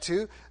strived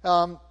to,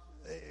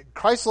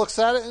 Christ looks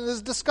at it and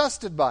is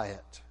disgusted by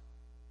it.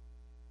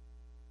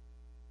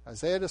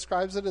 Isaiah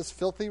describes it as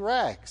filthy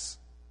rags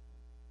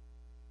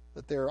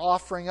that they're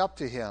offering up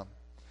to him.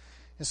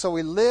 And so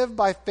we live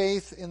by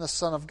faith in the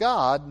Son of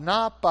God,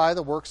 not by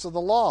the works of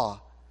the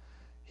law.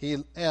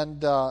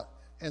 And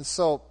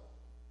so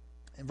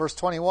in verse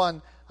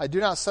 21, I do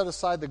not set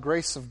aside the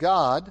grace of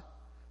God,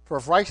 for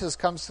if righteousness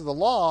comes through the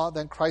law,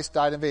 then Christ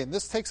died in vain.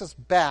 This takes us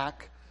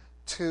back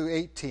to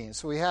 18.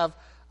 So we have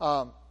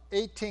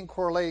 18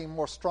 correlating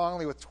more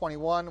strongly with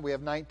 21. We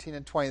have 19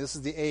 and 20. This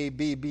is the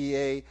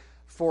ABBA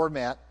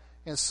format.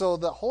 And so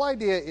the whole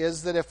idea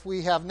is that if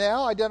we have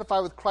now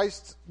identified with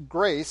Christ's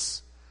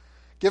grace,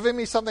 giving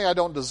me something I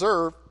don't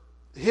deserve,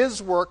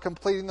 his work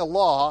completing the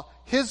law,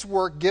 his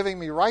work giving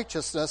me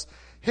righteousness,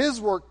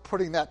 his work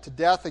putting that to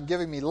death and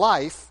giving me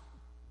life,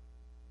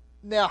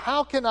 now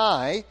how can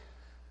I,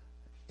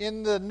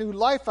 in the new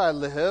life I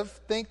live,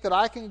 think that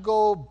I can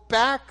go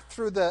back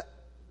through the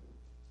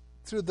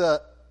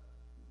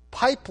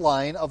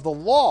pipeline of the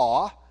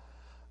law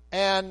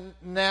and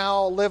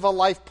now live a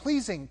life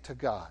pleasing to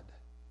God?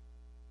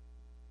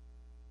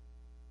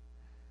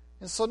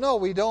 And so no,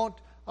 we don't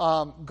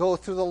go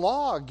through the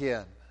law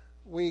again.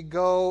 We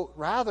go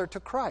rather to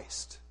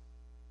Christ.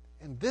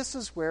 And this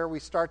is where we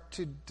start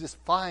to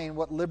define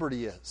what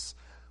liberty is.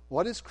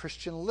 What is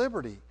Christian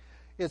liberty?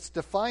 It's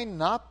defined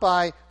not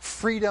by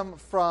freedom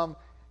from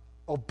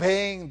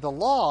obeying the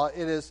law.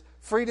 It is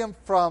freedom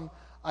from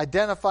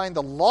identifying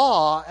the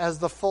law as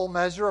the full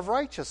measure of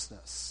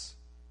righteousness.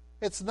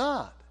 It's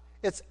not.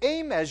 It's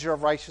a measure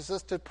of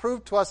righteousness to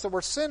prove to us that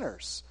we're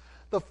sinners.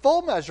 The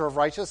full measure of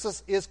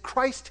righteousness is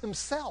Christ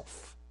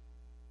himself.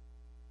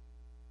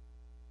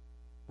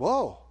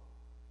 Whoa.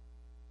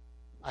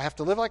 I have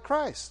to live like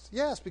Christ.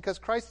 Yes, because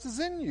Christ is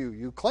in you.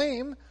 You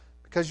claim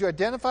because you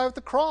identify with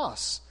the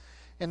cross.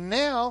 And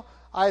now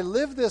I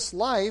live this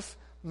life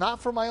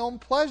not for my own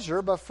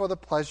pleasure, but for the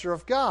pleasure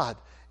of God.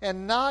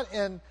 And not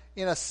in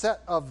a set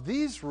of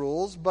these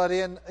rules, but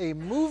in a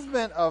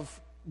movement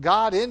of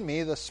God in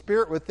me, the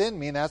Spirit within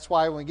me. And that's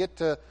why when we get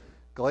to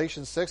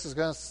Galatians 6, is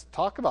going to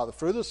talk about the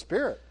fruit of the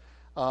Spirit.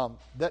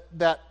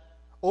 That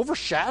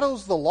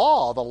overshadows the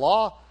law. The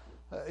law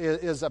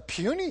is a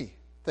puny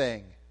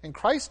thing. And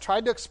Christ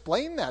tried to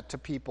explain that to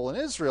people in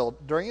Israel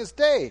during his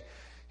day.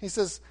 He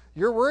says,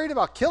 you're worried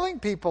about killing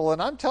people,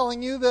 and I'm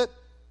telling you that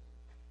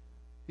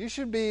you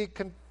should be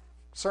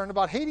concerned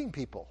about hating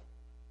people.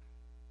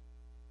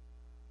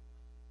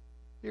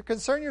 You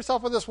concern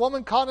yourself with this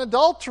woman caught in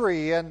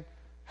adultery, and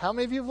how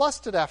many of you have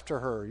lusted after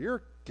her?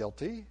 You're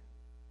guilty.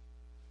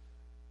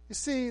 You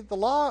see, the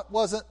law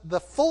wasn't the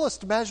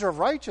fullest measure of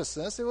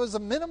righteousness. It was a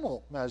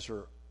minimal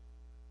measure.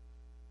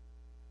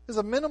 It was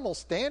a minimal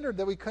standard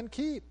that we couldn't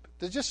keep.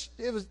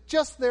 It was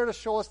just there to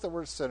show us that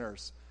we're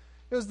sinners.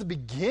 It was the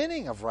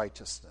beginning of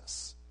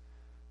righteousness.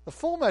 The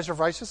full measure of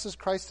righteousness is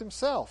Christ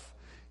himself.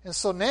 And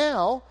so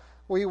now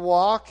we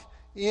walk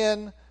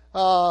in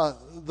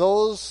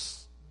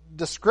those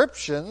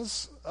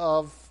descriptions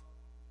of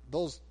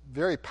those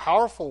very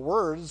powerful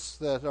words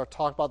that are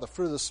talked about the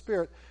fruit of the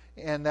Spirit,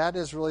 and that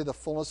is really the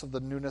fullness of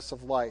the newness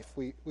of life.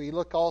 We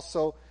look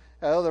also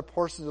at other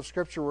portions of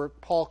Scripture where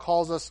Paul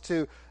calls us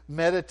to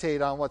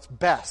meditate on what's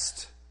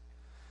best.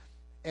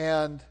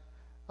 And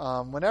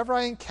whenever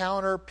I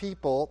encounter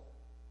people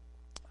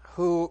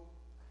who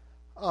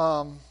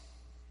are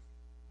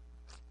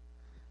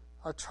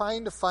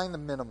trying to find the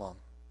minimum,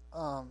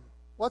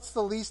 what's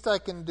the least I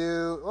can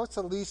do? What's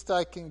the least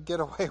I can get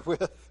away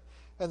with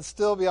and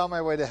still be on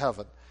my way to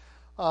heaven?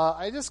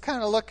 I just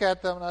kind of look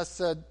at them and I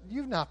said,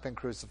 you've not been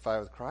crucified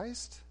with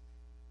Christ.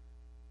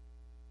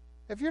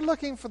 If you're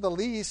looking for the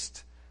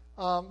least,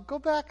 go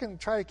back and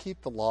try to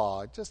keep the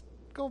law. Just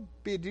go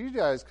be a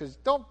Judaized, because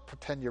don't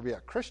pretend you're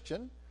a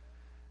Christian,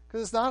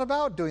 because it's not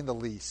about doing the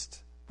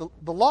least.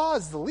 The law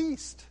is the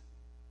least,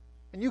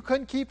 and you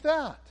couldn't keep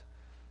that.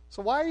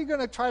 So why are you going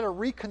to try to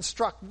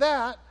reconstruct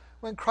that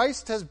when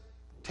Christ has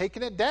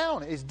taken it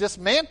down? He's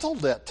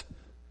dismantled it.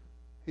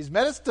 He's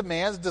met its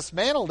demands,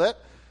 dismantled it,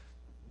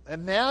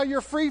 and now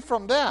you're free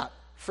from that.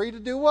 Free to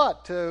do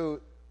what?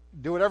 To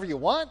do whatever you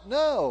want?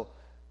 No.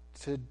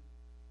 To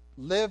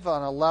live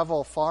on a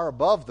level far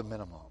above the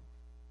minimum.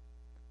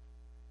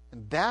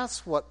 And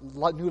that's what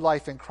new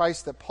life in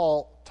Christ that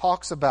Paul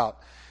talks about,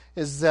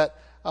 is that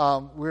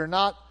we're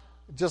not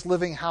just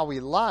living how we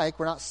like.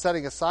 We're not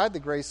setting aside the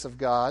grace of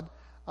God,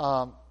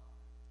 but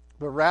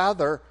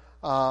rather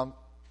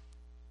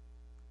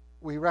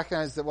we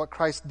recognize that what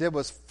Christ did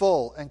was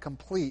full and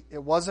complete.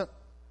 It wasn't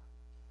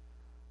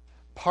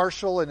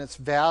partial in its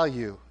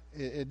value.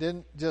 It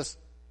didn't just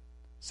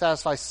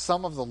satisfy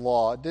some of the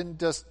law. It didn't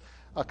just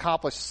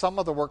accomplish some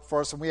of the work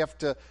for us, and we have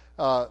to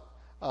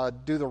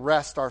do the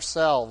rest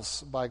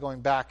ourselves by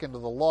going back into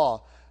the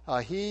law.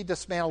 He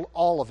dismantled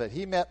all of it.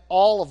 He met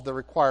all of the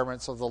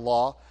requirements of the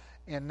law,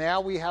 and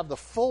now we have the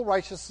full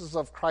righteousness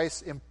of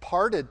Christ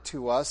imparted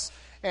to us,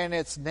 and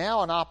it's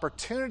now an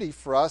opportunity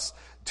for us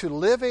to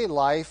live a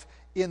life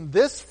in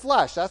this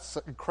flesh. That's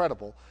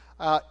incredible.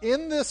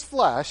 In this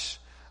flesh,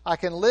 I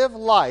can live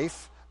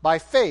life by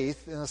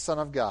faith in the Son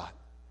of God.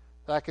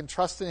 That I can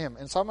trust in Him.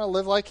 And so I'm going to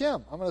live like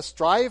Him. I'm going to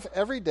strive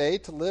every day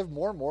to live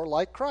more and more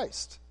like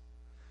Christ.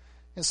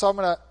 And so I'm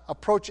going to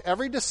approach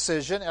every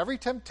decision, every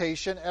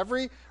temptation,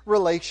 every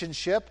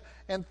relationship,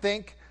 and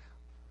think,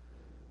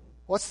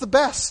 what's the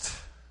best?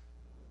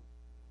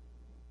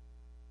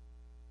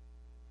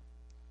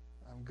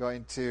 I'm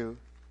going to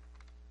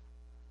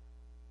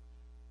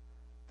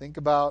think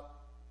about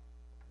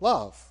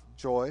love,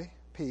 joy,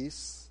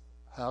 peace.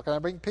 How can I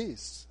bring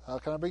peace? How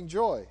can I bring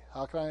joy?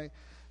 How can I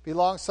be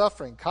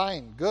long-suffering,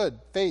 kind, good,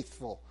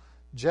 faithful,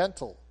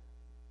 gentle,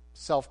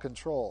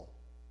 self-control?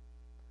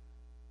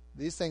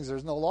 These things,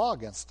 there's no law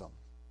against them.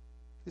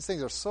 These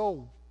things are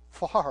so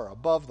far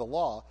above the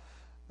law.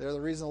 They're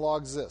the reason the law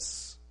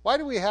exists. Why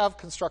do we have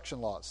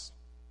construction laws?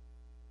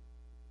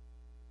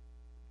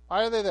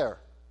 Why are they there?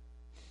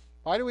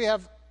 Why do we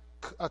have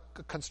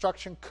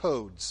construction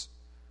codes?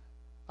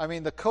 I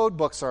mean, the code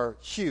books are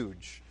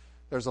huge.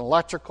 There's an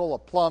electrical, a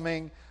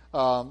plumbing,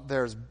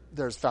 there's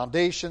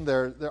foundation,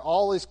 there are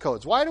all these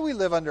codes. Why do we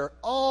live under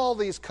all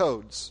these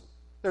codes?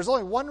 There's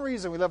only one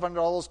reason we live under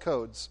all those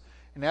codes,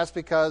 and that's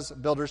because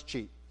builders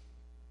cheat.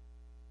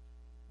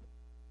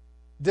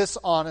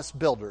 Dishonest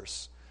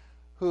builders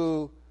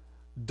who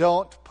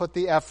don't put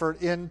the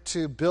effort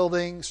into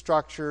building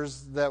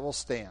structures that will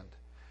stand.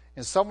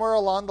 And somewhere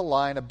along the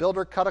line, a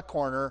builder cut a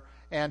corner,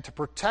 and to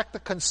protect the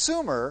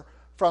consumer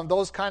from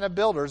those kind of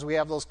builders, we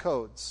have those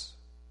codes.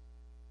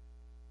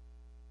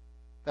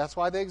 That's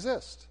why they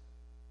exist.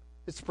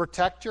 It's to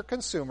protect your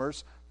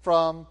consumers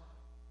from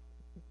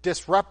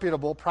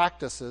disreputable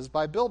practices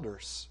by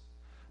builders.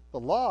 The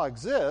law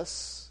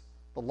exists.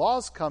 The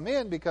laws come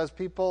in because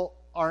people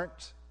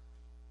aren't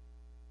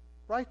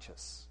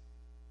righteous.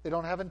 They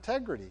don't have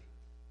integrity.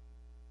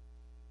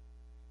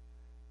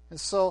 And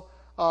so,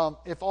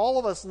 if all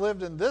of us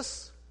lived in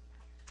this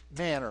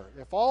manner,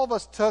 if all of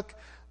us took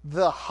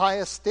the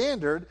highest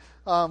standard,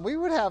 we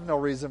would have no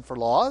reason for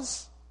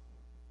laws.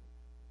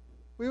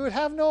 We would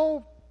have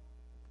no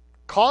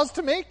cause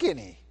to make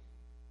any.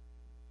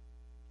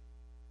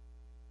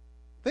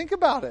 Think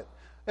about it.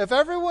 If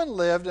everyone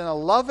lived in a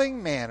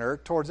loving manner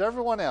towards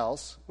everyone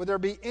else, would there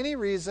be any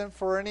reason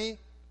for any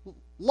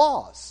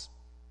laws?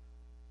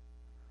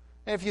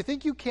 And if you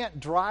think you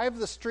can't drive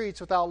the streets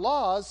without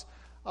laws,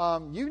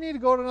 you need to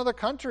go to another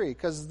country,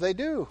 because they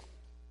do.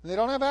 They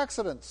don't have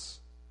accidents.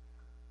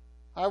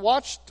 I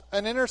watched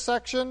an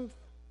intersection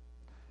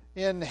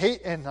in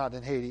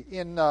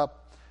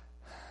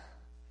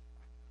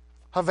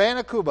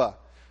Havana, Cuba.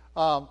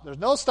 There's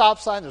no stop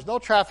sign. There's no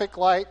traffic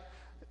light.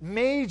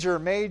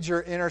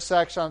 Major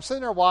intersection. I'm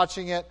sitting there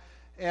watching it,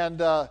 and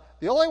the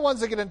only ones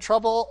that get in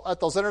trouble at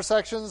those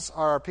intersections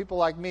are people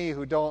like me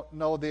who don't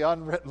know the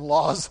unwritten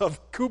laws of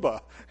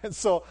Cuba. And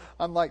so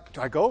I'm like,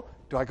 do I go?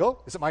 Do I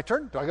go? Is it my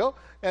turn? Do I go?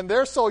 And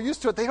they're so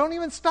used to it, they don't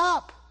even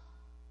stop.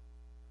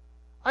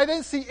 I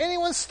didn't see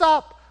anyone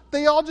stop.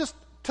 They all just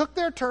took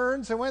their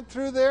turns and went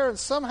through there, and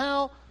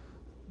somehow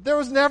there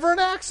was never an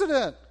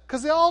accident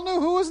because they all knew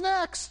who was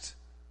next.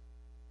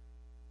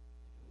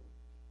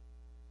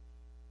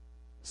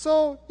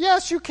 So,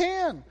 yes, you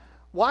can.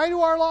 Why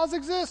do our laws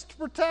exist? To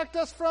protect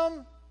us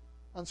from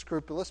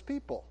unscrupulous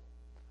people.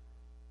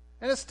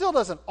 And it still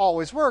doesn't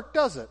always work,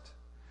 does it?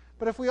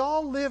 But if we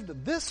all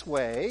lived this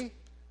way,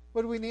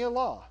 would we need a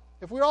law?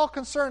 If we're all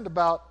concerned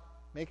about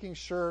making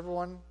sure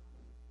everyone,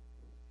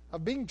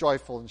 of being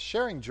joyful and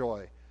sharing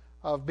joy,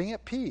 of being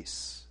at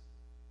peace,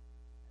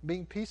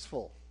 being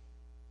peaceful,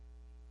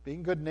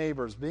 being good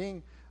neighbors,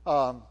 being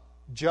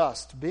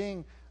just,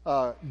 being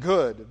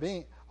good,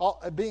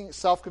 being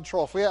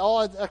self-control. If we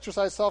all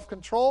exercise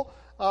self-control,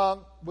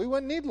 we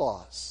wouldn't need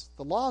laws.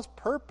 The law's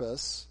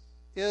purpose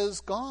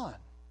is gone,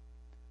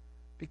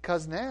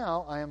 because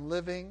now I am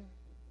living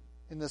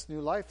in this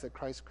new life that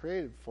Christ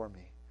created for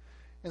me.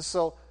 And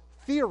so,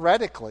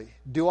 theoretically,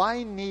 do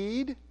I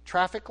need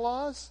traffic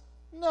laws?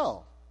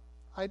 No,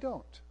 I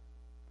don't.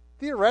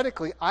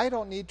 Theoretically, I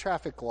don't need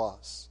traffic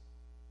laws.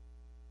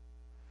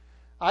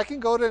 I can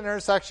go to an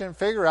intersection and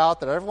figure out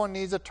that everyone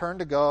needs a turn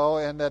to go,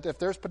 and that if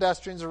there's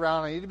pedestrians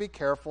around, I need to be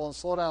careful and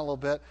slow down a little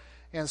bit.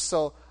 And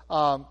so,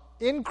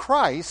 in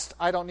Christ,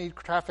 I don't need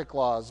traffic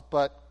laws,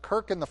 but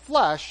Kirk in the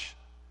flesh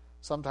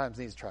sometimes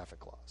needs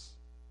traffic laws.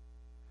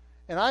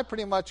 And I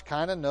pretty much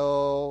kind of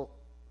know,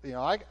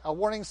 a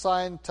warning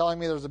sign telling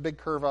me there's a big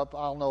curve up,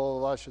 I'll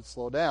know I should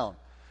slow down.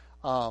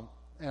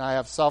 And I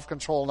have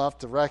self-control enough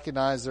to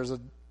recognize there's a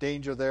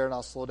danger there, and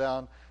I'll slow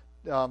down.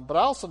 But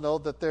I also know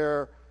that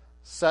they're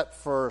set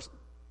for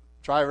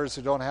drivers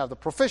who don't have the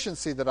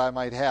proficiency that I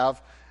might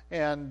have,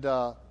 and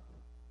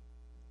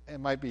it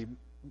might be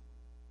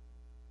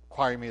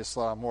requiring me to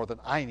slow down more than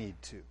I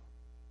need to.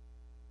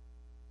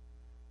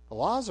 The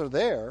laws are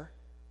there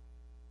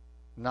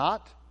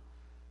not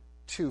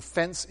to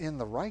fence in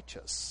the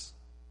righteous.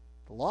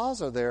 The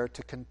laws are there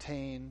to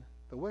contain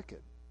the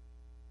wicked,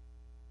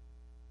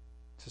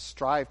 to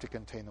strive to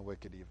contain the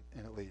wicked,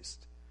 even, at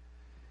least.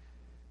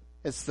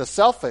 It's the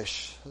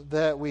selfish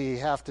that we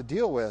have to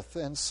deal with.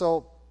 And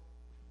so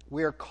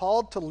we are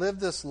called to live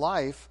this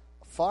life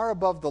far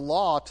above the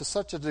law to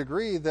such a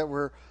degree that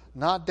we're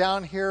not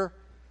down here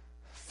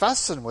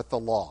fussing with the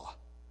law.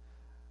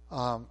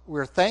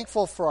 We're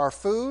thankful for our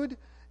food,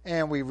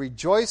 and we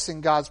rejoice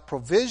in God's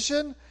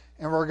provision,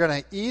 and we're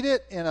going to eat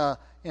it in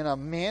a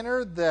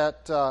manner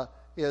that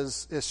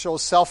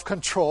shows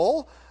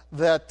self-control,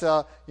 that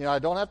I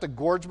don't have to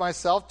gorge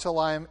myself till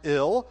I'm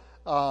ill,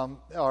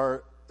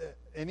 or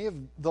any of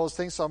those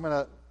things. So I'm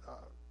going to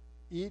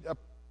eat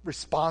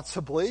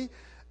responsibly,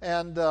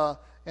 and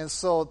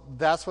so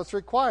that's what's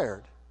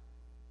required.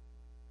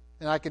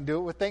 And I can do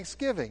it with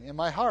thanksgiving in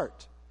my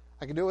heart.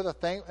 I can do it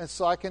with and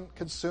so I can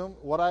consume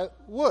what I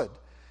would.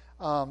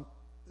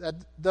 That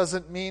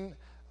doesn't mean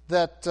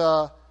that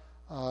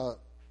I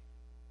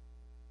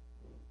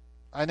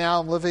now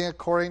am living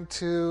according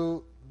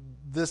to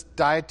this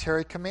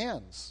dietary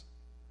commands.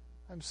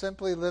 I'm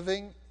simply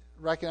living,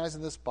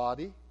 recognizing this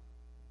body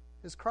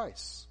is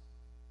Christ's.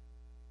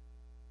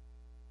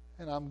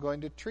 And I'm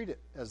going to treat it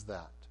as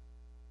that.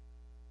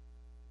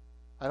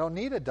 I don't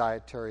need a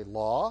dietary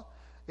law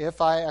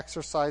if I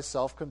exercise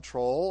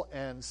self-control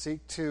and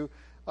seek to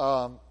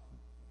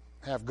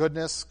have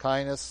goodness,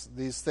 kindness,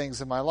 these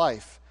things in my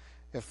life.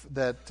 If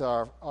that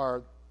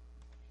are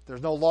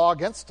there's no law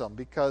against them,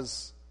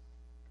 because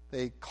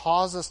they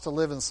cause us to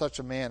live in such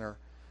a manner.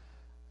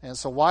 And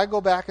so why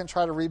go back and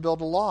try to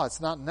rebuild a law? It's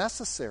not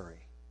necessary.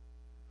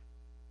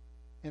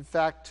 In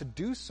fact, to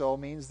do so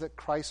means that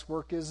Christ's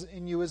work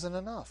in you isn't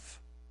enough.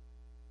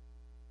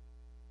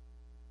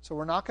 So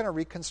we're not going to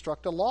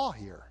reconstruct a law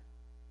here.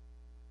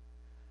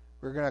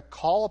 We're going to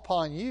call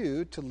upon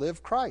you to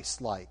live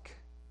Christ-like.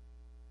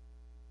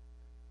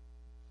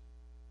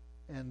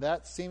 And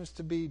that seems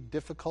to be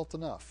difficult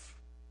enough.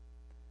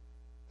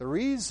 The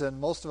reason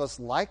most of us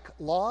like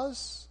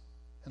laws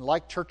and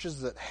like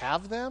churches that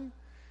have them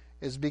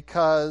is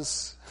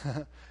because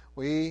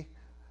we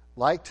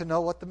like to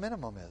know what the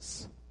minimum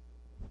is.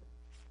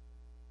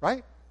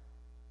 Right?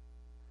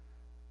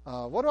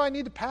 What do I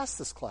need to pass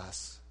this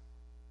class?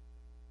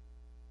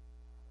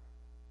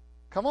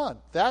 Come on.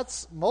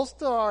 That's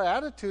most of our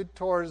attitude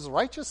towards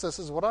righteousness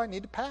is, what do I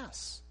need to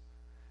pass?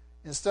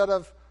 Instead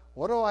of,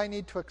 what do I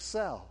need to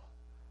excel?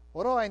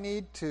 What do I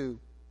need to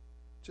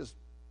just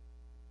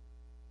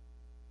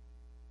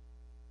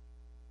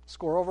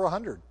score over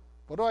 100?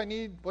 What do I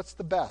need? What's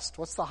the best?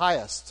 What's the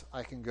highest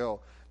I can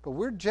go? But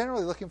we're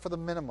generally looking for the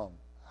minimum.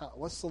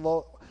 What's the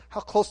low?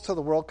 How close to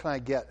the world can I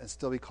get and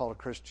still be called a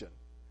Christian?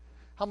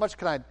 How much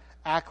can I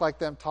act like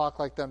them, talk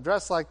like them,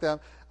 dress like them,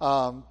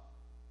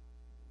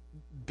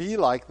 be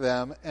like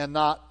them, and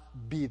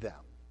not be them?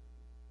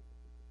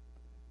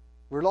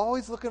 We're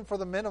always looking for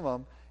the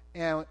minimum,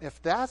 and if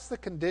that's the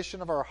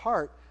condition of our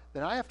heart,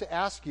 then I have to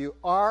ask you,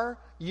 are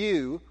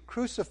you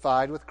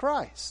crucified with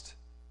Christ?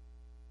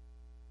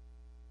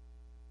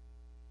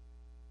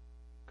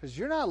 Because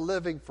you're not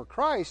living for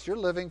Christ, you're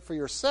living for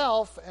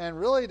yourself, and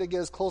really to get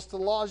as close to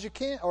the law as you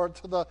can, or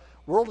to the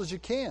world as you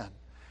can.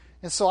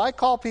 And so I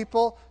call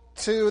people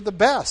to the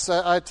best.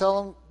 I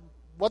tell them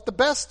what the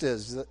best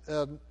is,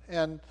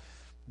 and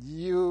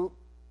you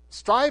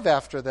strive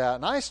after that,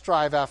 and I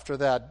strive after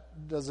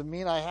that. Doesn't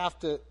mean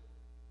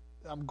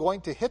I'm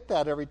going to hit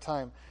that every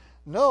time.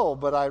 No,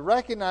 but I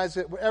recognize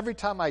it every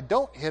time I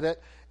don't hit it,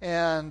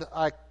 and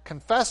I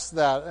confess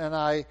that, and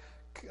I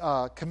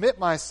commit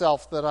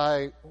myself that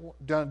I'm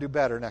going to do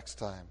better next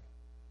time.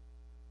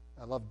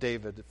 I love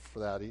David for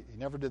that. He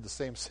never did the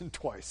same sin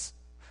twice.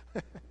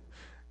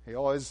 He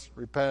always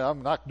repented.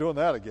 I'm not doing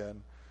that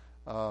again.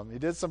 He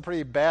did some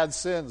pretty bad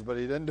sins, but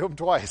he didn't do them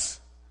twice.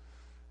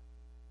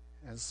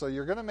 And so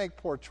you're going to make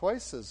poor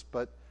choices,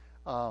 but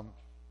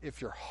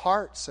if your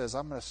heart says,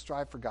 I'm going to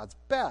strive for God's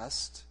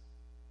best,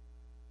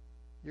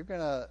 you're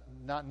going to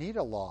not need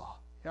a law.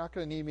 You're not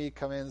going to need me to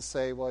come in and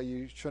say, well,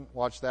 you shouldn't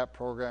watch that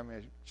program,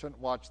 and you shouldn't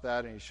watch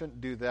that, and you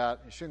shouldn't do that,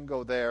 and you shouldn't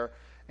go there,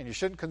 and you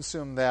shouldn't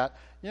consume that.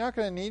 You're not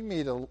going to need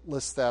me to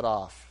list that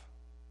off.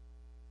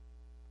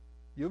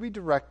 You'll be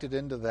directed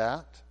into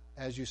that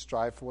as you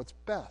strive for what's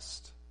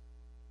best.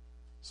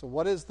 So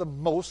what is the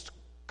most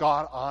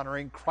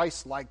God-honoring,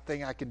 Christ-like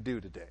thing I can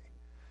do today?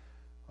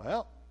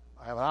 Well,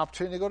 I have an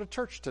opportunity to go to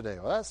church today.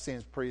 Well, that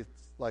seems pretty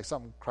like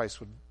something Christ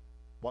would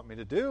want me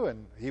to do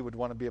and he would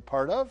want to be a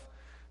part of.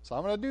 So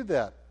I'm going to do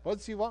that. What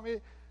does he want me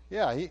to?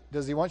 Yeah,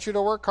 does he want you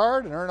to work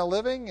hard and earn a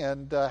living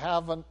and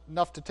have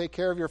enough to take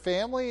care of your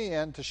family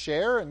and to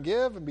share and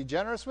give and be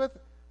generous with?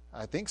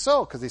 I think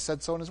so, because he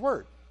said so in his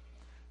word.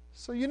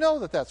 So you know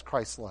that that's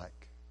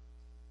Christ-like.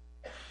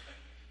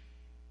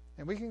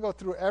 And we can go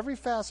through every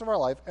facet of our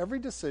life, every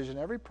decision,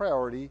 every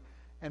priority,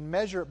 and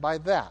measure it by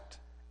that.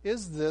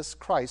 Is this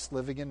Christ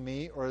living in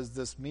me, or is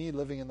this me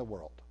living in the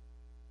world?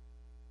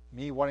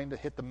 Me wanting to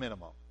hit the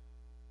minimum.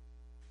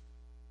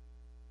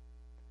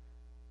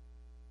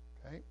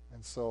 Okay?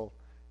 And so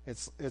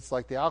it's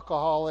like the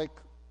alcoholic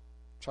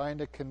trying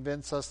to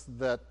convince us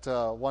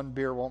that one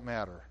beer won't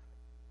matter.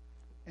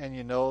 And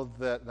you know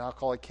that an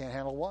alcoholic can't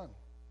handle one.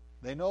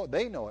 They know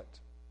it.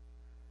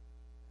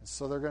 And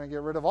so they're going to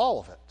get rid of all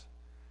of it.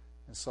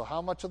 And so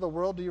how much of the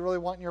world do you really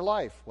want in your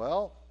life?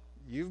 Well,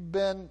 you've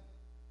been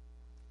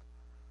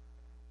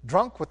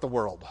drunk with the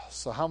world.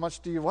 So how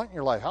much do you want in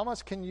your life? How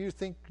much can you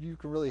think you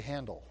can really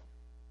handle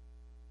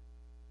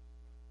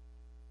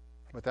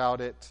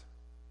without it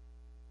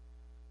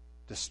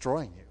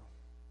destroying you?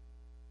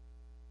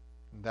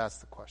 And that's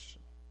the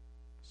question.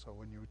 So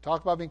when you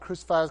talk about being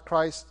crucified with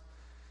Christ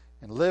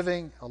and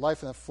living a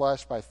life in the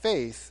flesh by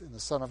faith in the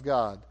Son of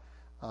God,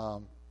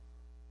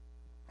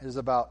 it is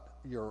about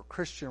your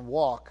Christian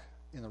walk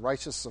in the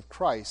righteousness of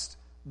Christ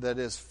that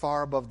is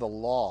far above the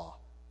law,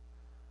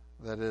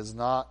 that is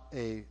not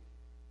a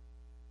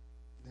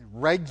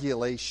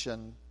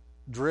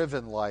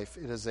regulation-driven life.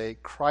 It is a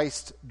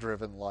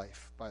Christ-driven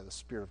life by the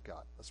Spirit of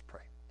God. Let's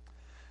pray.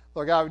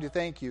 Lord God, we do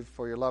thank you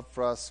for your love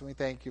for us. We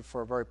thank you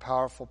for a very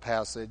powerful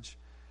passage.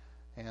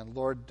 And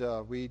Lord,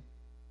 we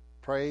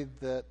pray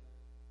that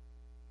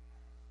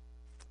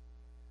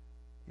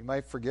you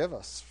might forgive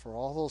us for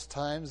all those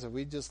times that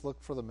we just look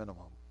for the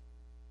minimum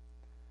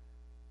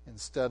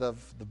instead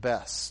of the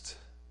best,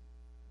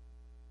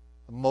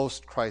 the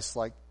most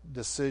Christ-like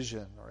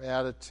decision or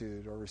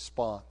attitude or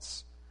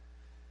response.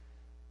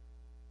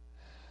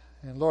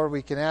 And Lord,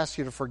 we can ask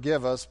you to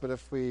forgive us, but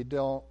if we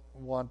don't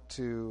want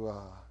to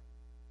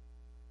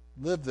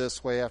live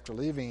this way after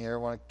leaving here,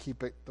 want to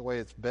keep it the way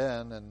it's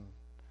been, and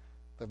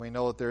then we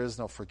know that there is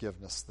no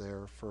forgiveness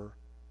there, for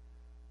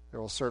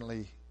there will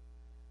certainly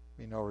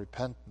be no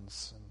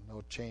repentance and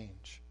no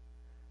change.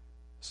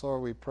 So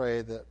Lord, we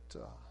pray that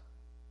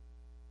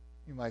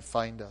you might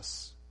find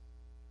us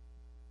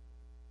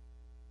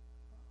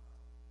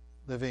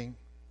living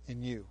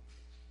in you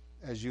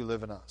as you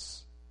live in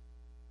us,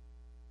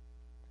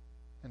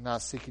 and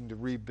not seeking to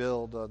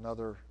rebuild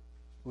another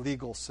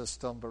legal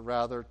system, but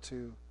rather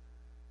to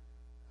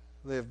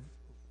live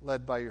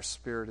led by your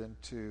Spirit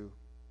into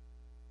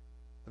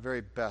the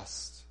very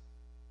best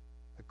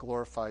that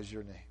glorifies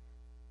your name.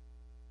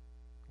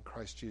 In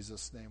Christ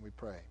Jesus' name we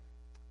pray.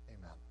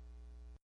 Amen.